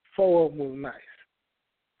 4 of them was nice.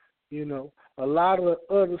 A lot of the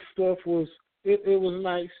other stuff was it was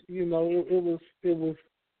nice. It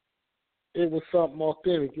was something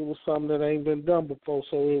authentic. It was something that ain't been done before.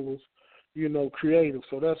 So it was, creative.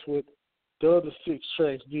 So that's what the other 6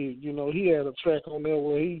 tracks did. He had a track on there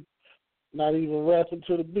where he not even rapping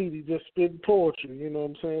to the beat. He just spitting poetry. You know what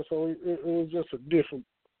I'm saying? So it was just a different,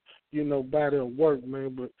 body of work,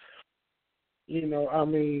 man. But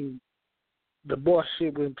the boy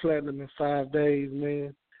shit went platinum in 5 days,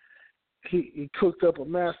 man. He cooked up a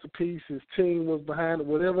masterpiece. His team was behind it.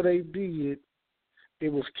 Whatever they did, it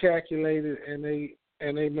was calculated, and they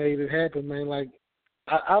made it happen, man. Like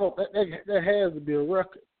I don't. That has to be a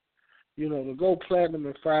record, to go platinum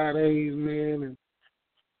in 5 days, man,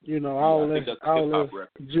 and all that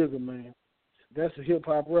jigger, man. That's a hip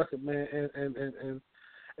hop record, man,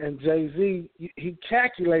 and Jay-Z, he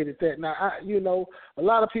calculated that. Now, a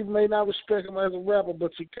lot of people may not respect him as a rapper,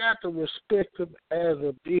 but you got to respect him as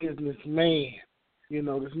a businessman.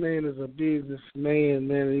 This man is a businessman,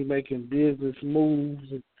 man, and he's making business moves.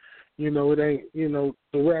 And, it ain't,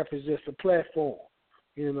 the rap is just a platform.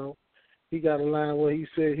 He got a line where he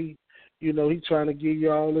said he trying to give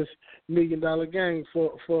you all this $1 million game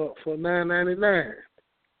for $9.99.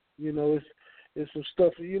 It's some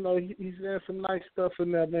stuff, he's had some nice stuff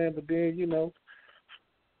in there, man, but then,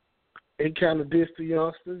 it kind of dissed the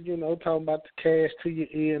youngsters, talking about the cash to your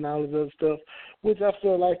ear and all this other stuff, which I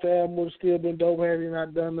feel like the album would have still been dope had he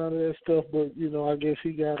not done none of that stuff, but, I guess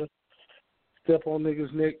he got to step on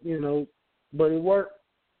niggas' neck, but it worked.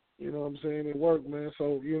 You know what I'm saying? It worked, man.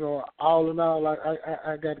 So, all in all,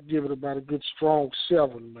 I got to give it about a good, strong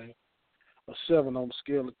 7, man. A 7 on the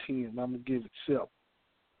scale of 10. I'm going to give it 7.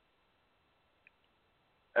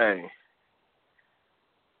 Hey,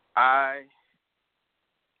 I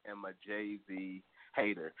am a Jay-Z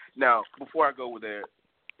hater. Now, before I go with there,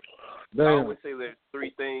 I always say there's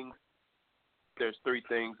three things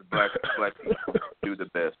black people do the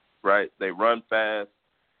best, right? They run fast,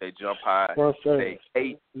 they jump high, they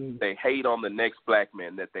hate on the next black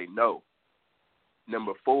man that they know.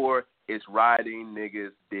 Number 4 is riding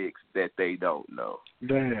niggas' dicks that they don't know.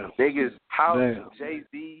 Damn. Niggas,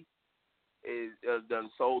 Jay-Z is done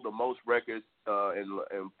sold the most records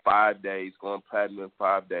in 5 days, going platinum in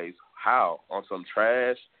 5 days. How? On some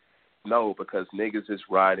trash? No, because niggas is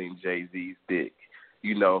riding Jay-Z's dick.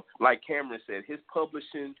 You know, like Cameron said, his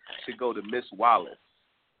publishing should go to Miss Wallace.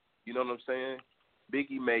 You know what I'm saying?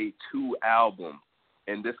 Biggie made 2 albums,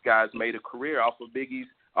 and this guy's made a career off of Biggie's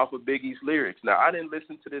lyrics. Now, I didn't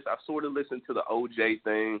listen to this. I sort of listened to the OJ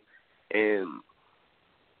thing, and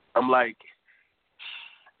I'm like,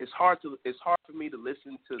 it's hard for me to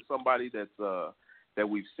listen to somebody that's that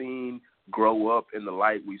we've seen grow up in the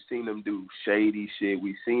light. We've seen them do shady shit.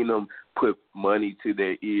 We've seen them put money to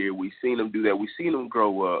their ear. We've seen them do that. We've seen them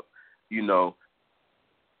grow up, you know.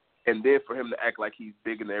 And then for him to act like he's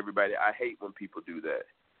bigger than everybody, I hate when people do that.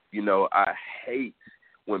 You know, I hate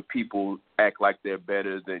when people act like they're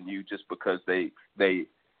better than you just because the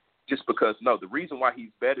reason why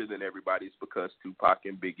he's better than everybody is because Tupac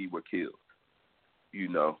and Biggie were killed. You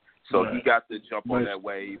know, so he got to jump on that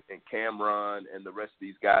wave, and Cameron and the rest of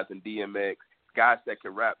these guys in DMX, guys that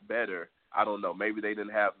can rap better. I don't know. Maybe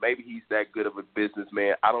maybe he's that good of a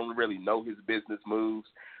businessman. I don't really know his business moves,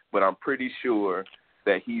 but I'm pretty sure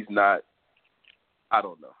that he's not. I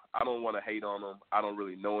don't know. I don't want to hate on him. I don't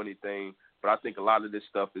really know anything, but I think a lot of this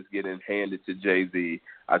stuff is getting handed to Jay-Z.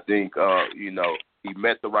 I think, you know, he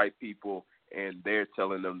met the right people, and they're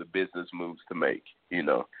telling them the business moves to make, you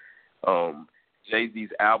know. Jay-Z's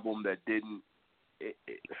album that it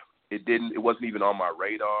wasn't even on my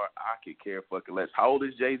radar. I could care fucking less. How old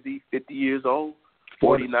is Jay-Z? 50 years old?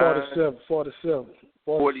 49?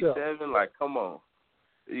 47? Like, come on.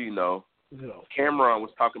 You know, Cameron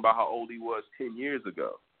was talking about how old he was 10 years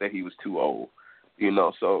ago, that he was too old. You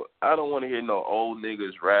know, so I don't want to hear no old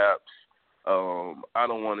niggas raps. I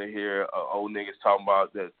don't want to hear old niggas talking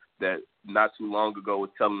about that not too long ago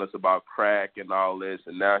was telling us about crack and all this,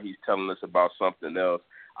 and now he's telling us about something else.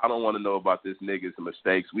 I don't want to know about this nigga's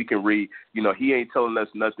mistakes. We can read, you know, he ain't telling us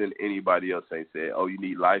nothing anybody else ain't said. Oh, you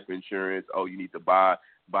need life insurance. Oh, you need to buy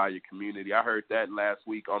your community. I heard that last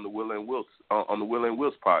week on the Willa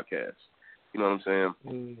Wiltz podcast. You know what I'm saying?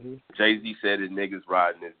 Mm-hmm. Jay-Z said his niggas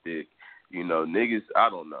riding his dick. You know, niggas,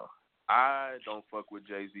 I don't know. I don't fuck with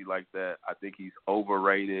Jay-Z like that. I think he's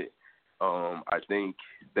overrated. I think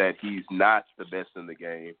that he's not the best in the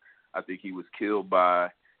game. I think he was killed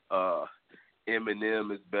by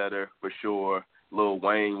Eminem is better for sure. Lil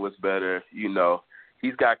Wayne was better. You know,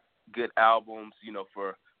 he's got good albums. You know,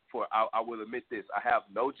 I will admit this. I have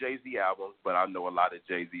no Jay-Z albums, but I know a lot of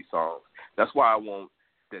Jay-Z songs. That's why I won't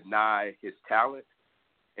deny his talent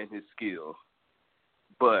and his skill.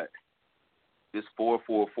 But this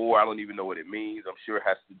 444, I don't even know what it means. I'm sure it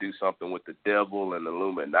has to do something with the devil and the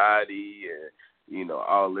Illuminati and, you know,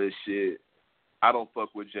 all this shit. I don't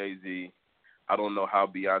fuck with Jay-Z. I don't know how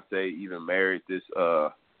Beyonce even married this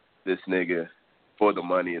nigga for the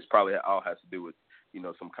money. It's probably all has to do with, you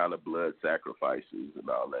know, some kind of blood sacrifices and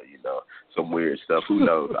all that, you know, some weird stuff. Who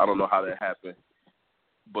knows? I don't know how that happened.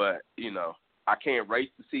 But, you know, I can't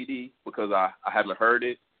rate the CD because I haven't heard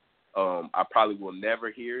it. I probably will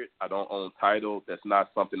never hear it. I don't own Tidal. That's not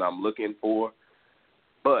something I'm looking for.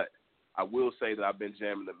 But I will say that I've been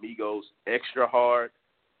jamming the Migos extra hard.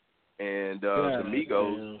 And the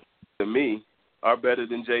Migos, to me, are better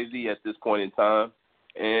than Jay-Z at this point in time.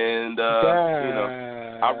 And, you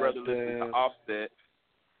know, I'd rather listen to Offset.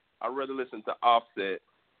 I'd rather listen to Offset.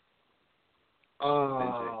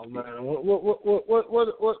 Oh, man.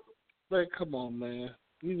 What? Man, come on, man.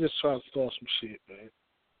 You just trying to start some shit, man.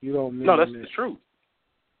 You don't mean no, that's that. the truth.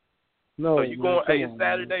 No, so you man, going? Hey, it's on,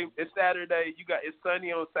 Saturday. Man. It's Saturday. It's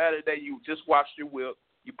sunny on Saturday. You just washed your whip.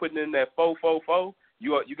 You putting in that 444.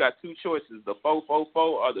 You got 2 choices: the 444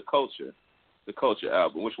 or the Culture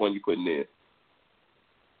album. Which one you putting in?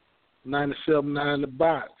 97.9 the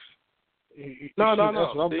box. No.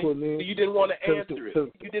 That's what I'm putting in. So you didn't want to answer it.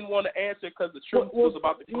 You didn't want to answer because the truth was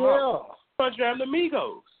about to come out. Punch down the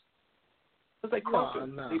Migos. Because they closer.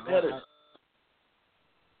 They better.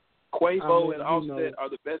 Quavo and Offset are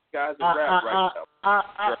the best guys in rap right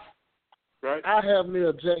now. Right? I have me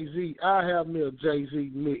a Jay-Z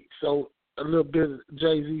mix. So a little bit of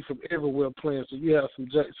Jay-Z from everywhere playing. So you have some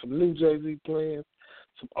new Jay-Z playing,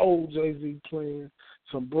 some old Jay-Z playing,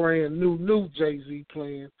 some brand new Jay-Z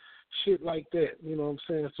playing, shit like that. You know what I'm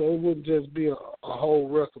saying? So it wouldn't just be a whole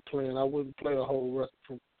record playing. I wouldn't play a whole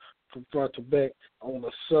record from front to back on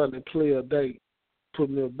a Sunday play a day, put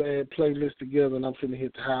me a bad playlist together, and I'm finna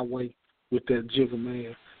hit the highway with that Jigga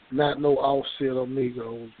Man. Not no Offset or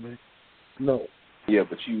Migos, man. No. Yeah,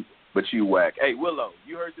 but you whack. Hey, Willow,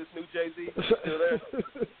 you heard this new Jay-Z? Still there?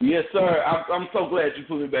 Yes, sir. I'm so glad you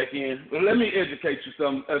put me back in. But let me educate you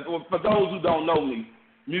some. For those who don't know me,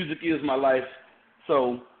 music is my life.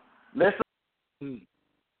 So let's.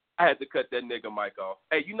 I had to cut that nigga mic off.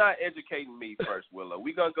 Hey, you're not educating me first, Willow.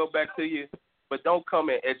 We gonna go back to you, but don't come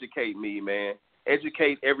and educate me, man.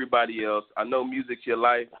 Educate everybody else. I know music's your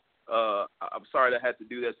life. I'm sorry that I had to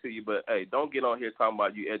do that to you, but hey, don't get on here talking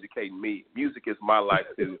about you educating me. Music is my life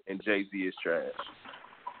too, and Jay-Z is trash,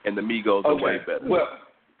 and the Migos are way better. Well,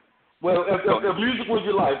 if music was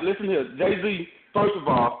your life, listen here. Jay-Z, first of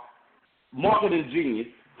all, marketing genius.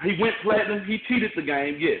 He went platinum. He cheated the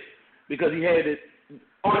game, yes, because he had it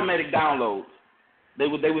automatic downloads. They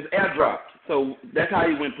was airdropped, so that's how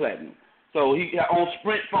he went platinum. So he on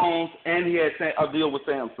Sprint phones, and he had a deal with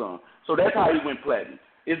Samsung. So that's how he went platinum.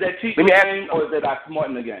 Is that cheating the game, or is that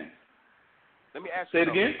outsmarting the game? Let me ask you Say it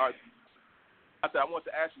something. again? I said I want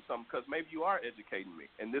to ask you something because maybe you are educating me,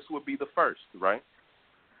 and this would be the first, right?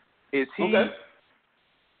 Is he? Okay.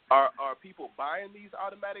 Are people buying these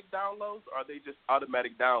automatic downloads, or are they just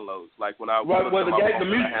automatic downloads? Like when I the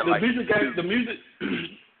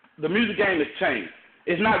music game has changed.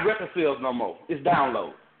 It's not record sales no more. It's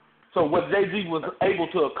downloads. So what Jay-Z was able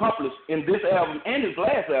to accomplish in this album and his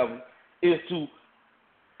last album is to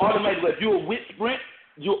automatically, if you're with Sprint,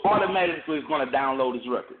 you automatically is going to download his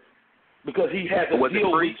record because he has a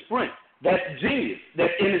deal with Sprint. That's genius.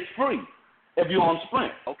 And it's free if you're on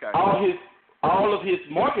Sprint. Okay. All of his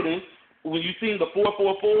marketing, when you seen the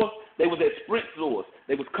 444s, they was at Sprint stores.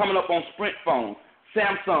 They was coming up on Sprint phones,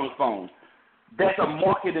 Samsung phones. That's a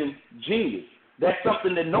marketing genius. That's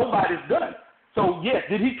something that nobody's done. So, yes,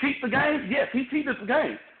 did he cheat the game? Yes, he cheated the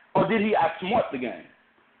game. Or did he outsmart the game?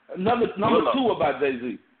 Number two about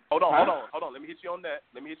Jay-Z. Hold on. Let me hit you on that.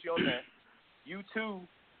 U2,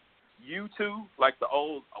 like the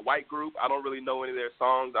old white group, I don't really know any of their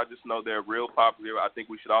songs. I just know they're real popular. I think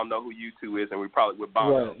we should all know who U2 is, and we probably would buy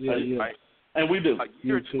them. Right? And we do. Like a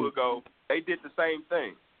year or two ago, they did the same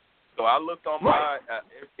thing. So I looked on my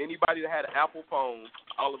anybody that had an Apple phone,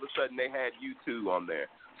 all of a sudden they had U2 on there.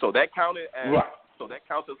 So that counted as So that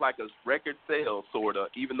counts as like a record sale, sort of,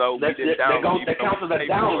 even though we didn't download. That counts as a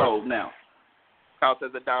download now. Counts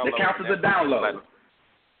as a download. That counts as a download.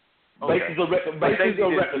 Basis of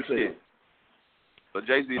record sale. So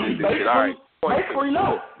Jay-Z didn't do shit. All right. Basically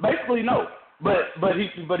no. But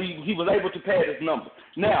he was able to pad his number.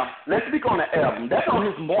 Now let's speak on the album. That's on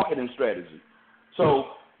his marketing strategy. So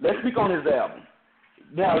let's speak on his album.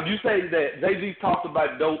 Now you say that Jay-Z talked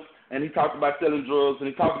about dope and he talked about selling drugs and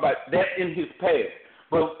he talked about that in his past.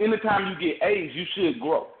 But anytime you get age, you should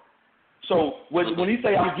grow. So when he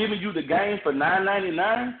say I'm giving you the game for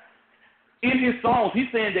 $9.99, in his songs he's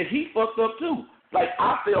saying that he fucked up too. Like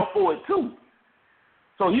I fell for it too.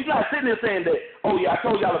 So he's not sitting there saying that, oh yeah, I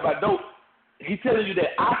told y'all about dope. He's telling you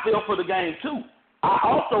that I fell for the game too. I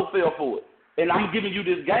also fell for it. And I'm giving you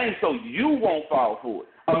this game so you won't fall for it.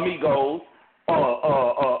 Amigos,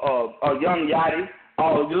 Young Yachty,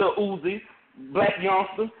 Lil Uzi, Black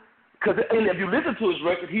Youngster. And if you listen to his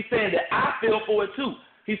record, he's saying that I fell for it too.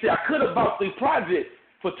 He said I could have bought the project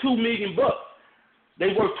for $2 million.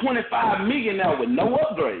 They worth $25 million now with no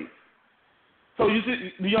upgrades. So do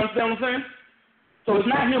you understand what I'm saying? So it's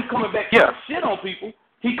not him coming back to shit on people.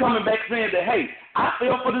 He coming back saying that, hey, I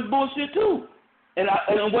fell for this bullshit too. And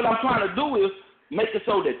what I'm trying to do is make it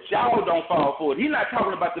so that y'all don't fall for it. He's not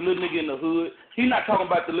talking about the little nigga in the hood. He's not talking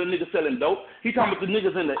about the little nigga selling dope. He's talking about the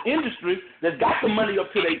niggas in the industry that's got the money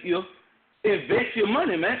up to their ear. Invest your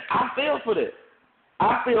money, man. I fell for that.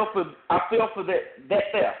 I fell for that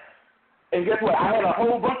theft. And guess what? I had a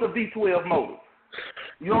whole bunch of V12 motors.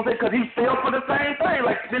 You know what I'm saying? Because he fell for the same thing,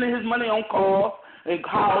 like spending his money on cars and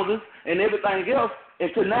houses and everything else.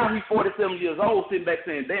 Until now he's 47 years old, sitting back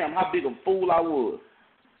saying, damn, how big a fool I was.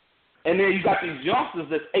 And then you got these youngsters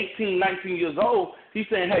that's 18, 19 years old. He's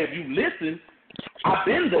saying, hey, if you listen, I've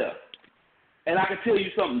been there. And I can tell you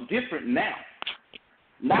something different now.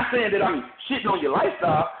 Not saying that I'm shitting on your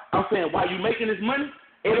lifestyle. I'm saying while you making this money,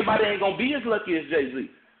 everybody ain't going to be as lucky as Jay-Z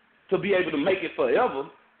to be able to make it forever.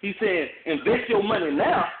 He's saying invest your money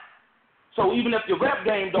now. So even if your rap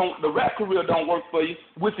career don't work for you,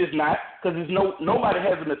 which is not, because nobody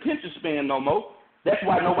has an attention span no more. That's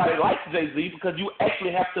why nobody likes Jay-Z, because you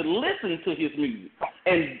actually have to listen to his music.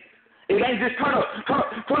 And it ain't just turn up,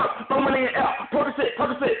 throw money in the air,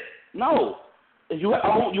 Percocet. No. You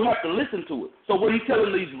have to listen to it. So what he's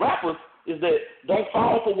telling these rappers is that don't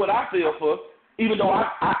fall for what I fell for, even though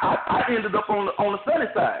I ended up on the sunny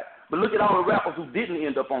side. But look at all the rappers who didn't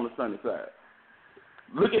end up on the sunny side.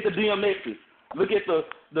 Look at the DMXs. Look at the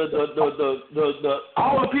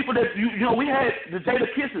all the people that you know we had the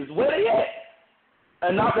Jada Kisses. Where they at?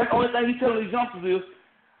 And now that's the only thing he's telling these youngsters is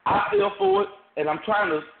I fell for it, and I'm trying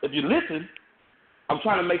to. If you listen, I'm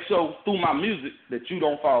trying to make sure through my music that you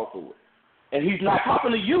don't fall for it. And he's not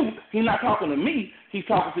talking to you. He's not talking to me. He's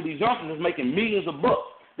talking to these youngsters that's making millions of bucks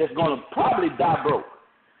that's going to probably die broke.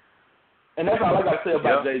 And that's all I got to say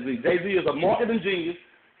about Jay-Z. Jay-Z is a marketing genius.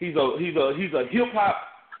 He's a hip-hop,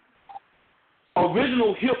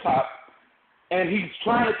 original hip-hop, and he's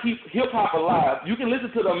trying to keep hip-hop alive. You can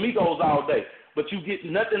listen to the Amigos all day, but you get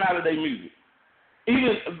nothing out of their music. Even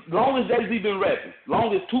as long as Jay-Z been rapping,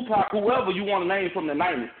 long as Tupac, whoever you want to name from the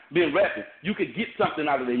 90s, been rapping, you could get something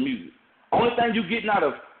out of their music. Only thing you getting out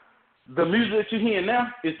of the music that you're hearing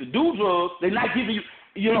now is to do drugs. They're not giving you,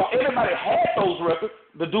 you know, everybody had those records,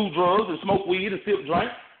 to do drugs and smoke weed and sip drink.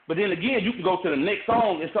 But then again, you can go to the next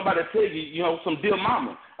song and somebody will tell you, you know, some Dear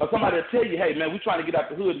Mama. Or somebody will tell you, hey, man, we're trying to get out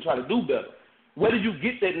the hood and try to do better. Where do you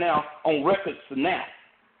get that now on records for now?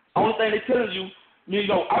 Only thing they're telling you, you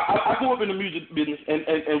know, I grew up in the music business,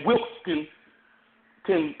 and Wiltz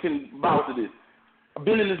can vouch to this. I've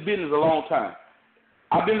been in this business a long time.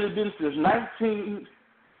 I've been in this business since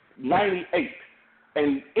 1998.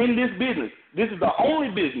 And in this business, this is the only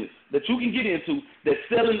business that you can get into that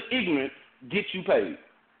selling ignorance gets you paid.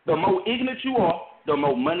 The more ignorant you are, the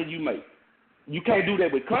more money you make. You can't do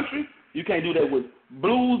that with country. You can't do that with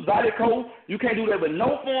blues, zydeco. You can't do that with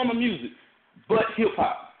no form of music but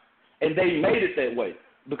hip-hop. And they made it that way.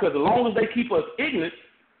 Because as long as they keep us ignorant,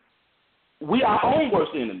 we are our own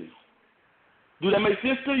worst enemies. Do that make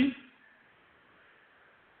sense to you?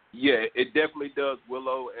 Yeah, it definitely does,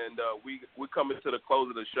 Willow. And we're coming to the close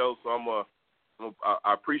of the show, so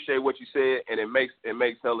I appreciate what you said, and it makes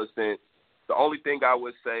hella sense. The only thing I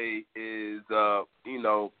would say is, you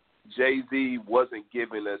know, Jay-Z wasn't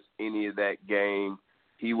giving us any of that game.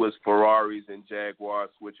 He was Ferraris and Jaguars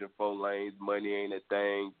switching 4 lanes, money ain't a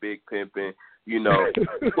thing, big pimping. You know,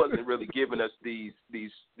 he wasn't really giving us these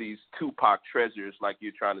Tupac treasures like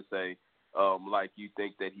you're trying to say, like you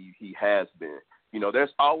think that he has been. You know,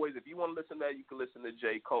 there's always, if you want to listen to that, you can listen to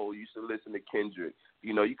J. Cole. You should listen to Kendrick.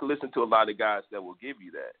 You know, you can listen to a lot of guys that will give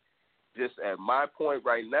you that. Just at my point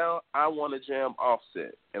right now, I want to jam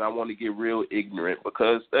Offset, and I want to get real ignorant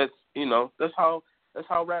because that's, you know, that's how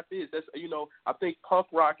rap is. That's, you know, I think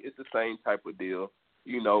punk rock is the same type of deal.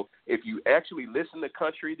 You know, if you actually listen to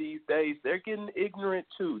country these days, they're getting ignorant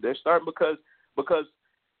too. They're starting because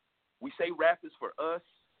we say rap is for us,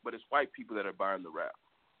 but it's white people that are buying the rap.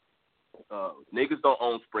 Niggas don't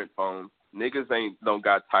own Sprint phones. Niggas don't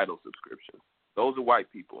got title subscriptions. Those are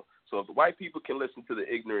white people. So if the white people can listen to the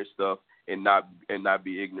ignorant stuff and not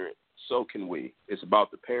be ignorant, so can we. It's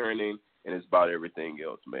about the parenting and it's about everything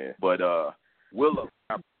else, man. But Willa,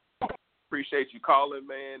 I appreciate you calling,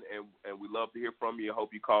 man, and we love to hear from you. I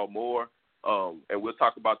hope you call more. And we'll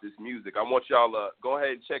talk about this music. I want y'all to go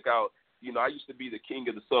ahead and check out, you know, I used to be the king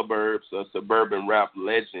of the suburbs, a suburban rap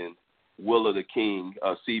legend. Willa the King,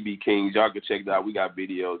 CB Kings. Y'all can check that out. We got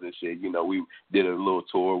videos and shit. You know, we did a little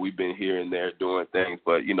tour. We've been here and there doing things,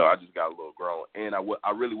 but you know, I just got a little grown, and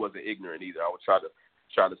I really wasn't ignorant either. I would try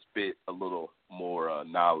to spit a little more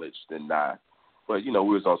knowledge than not. But you know,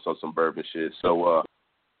 we was also some bourbon shit. So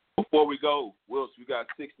before we go, Wiltz, we got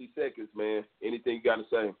 60 seconds, man. Anything you got to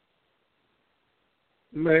say?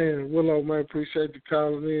 Man, Willow, man, appreciate you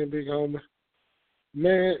calling in, big homie.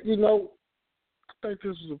 Man, you know, I think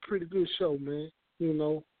this was a pretty good show, man. You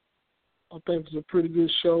know, I think it was a pretty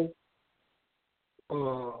good show.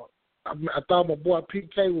 I thought my boy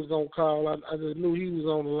PK was gonna call. I just knew he was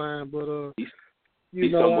on the line, but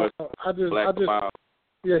he's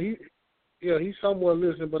somewhere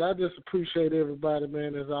listening. But I just appreciate everybody,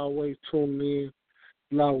 man, as always tuning in,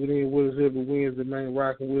 logging in with us every Wednesday, man,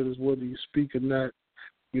 rocking with us, whether you speak or not.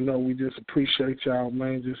 You know, we just appreciate y'all,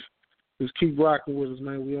 man. Just keep rocking with us,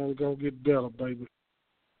 man. We only gonna get better, baby.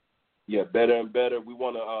 Yeah, better and better.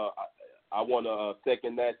 I want to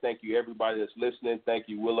second that. Thank you, everybody that's listening. Thank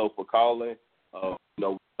you, Willow, for calling. You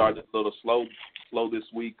know, we started a little slow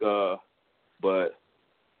this week, but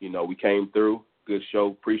you know, we came through. Good show.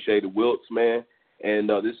 Appreciate it, Wiltz, man. And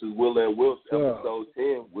this is Willa and Wiltz, episode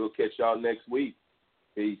 10. We'll catch y'all next week.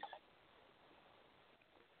 Peace.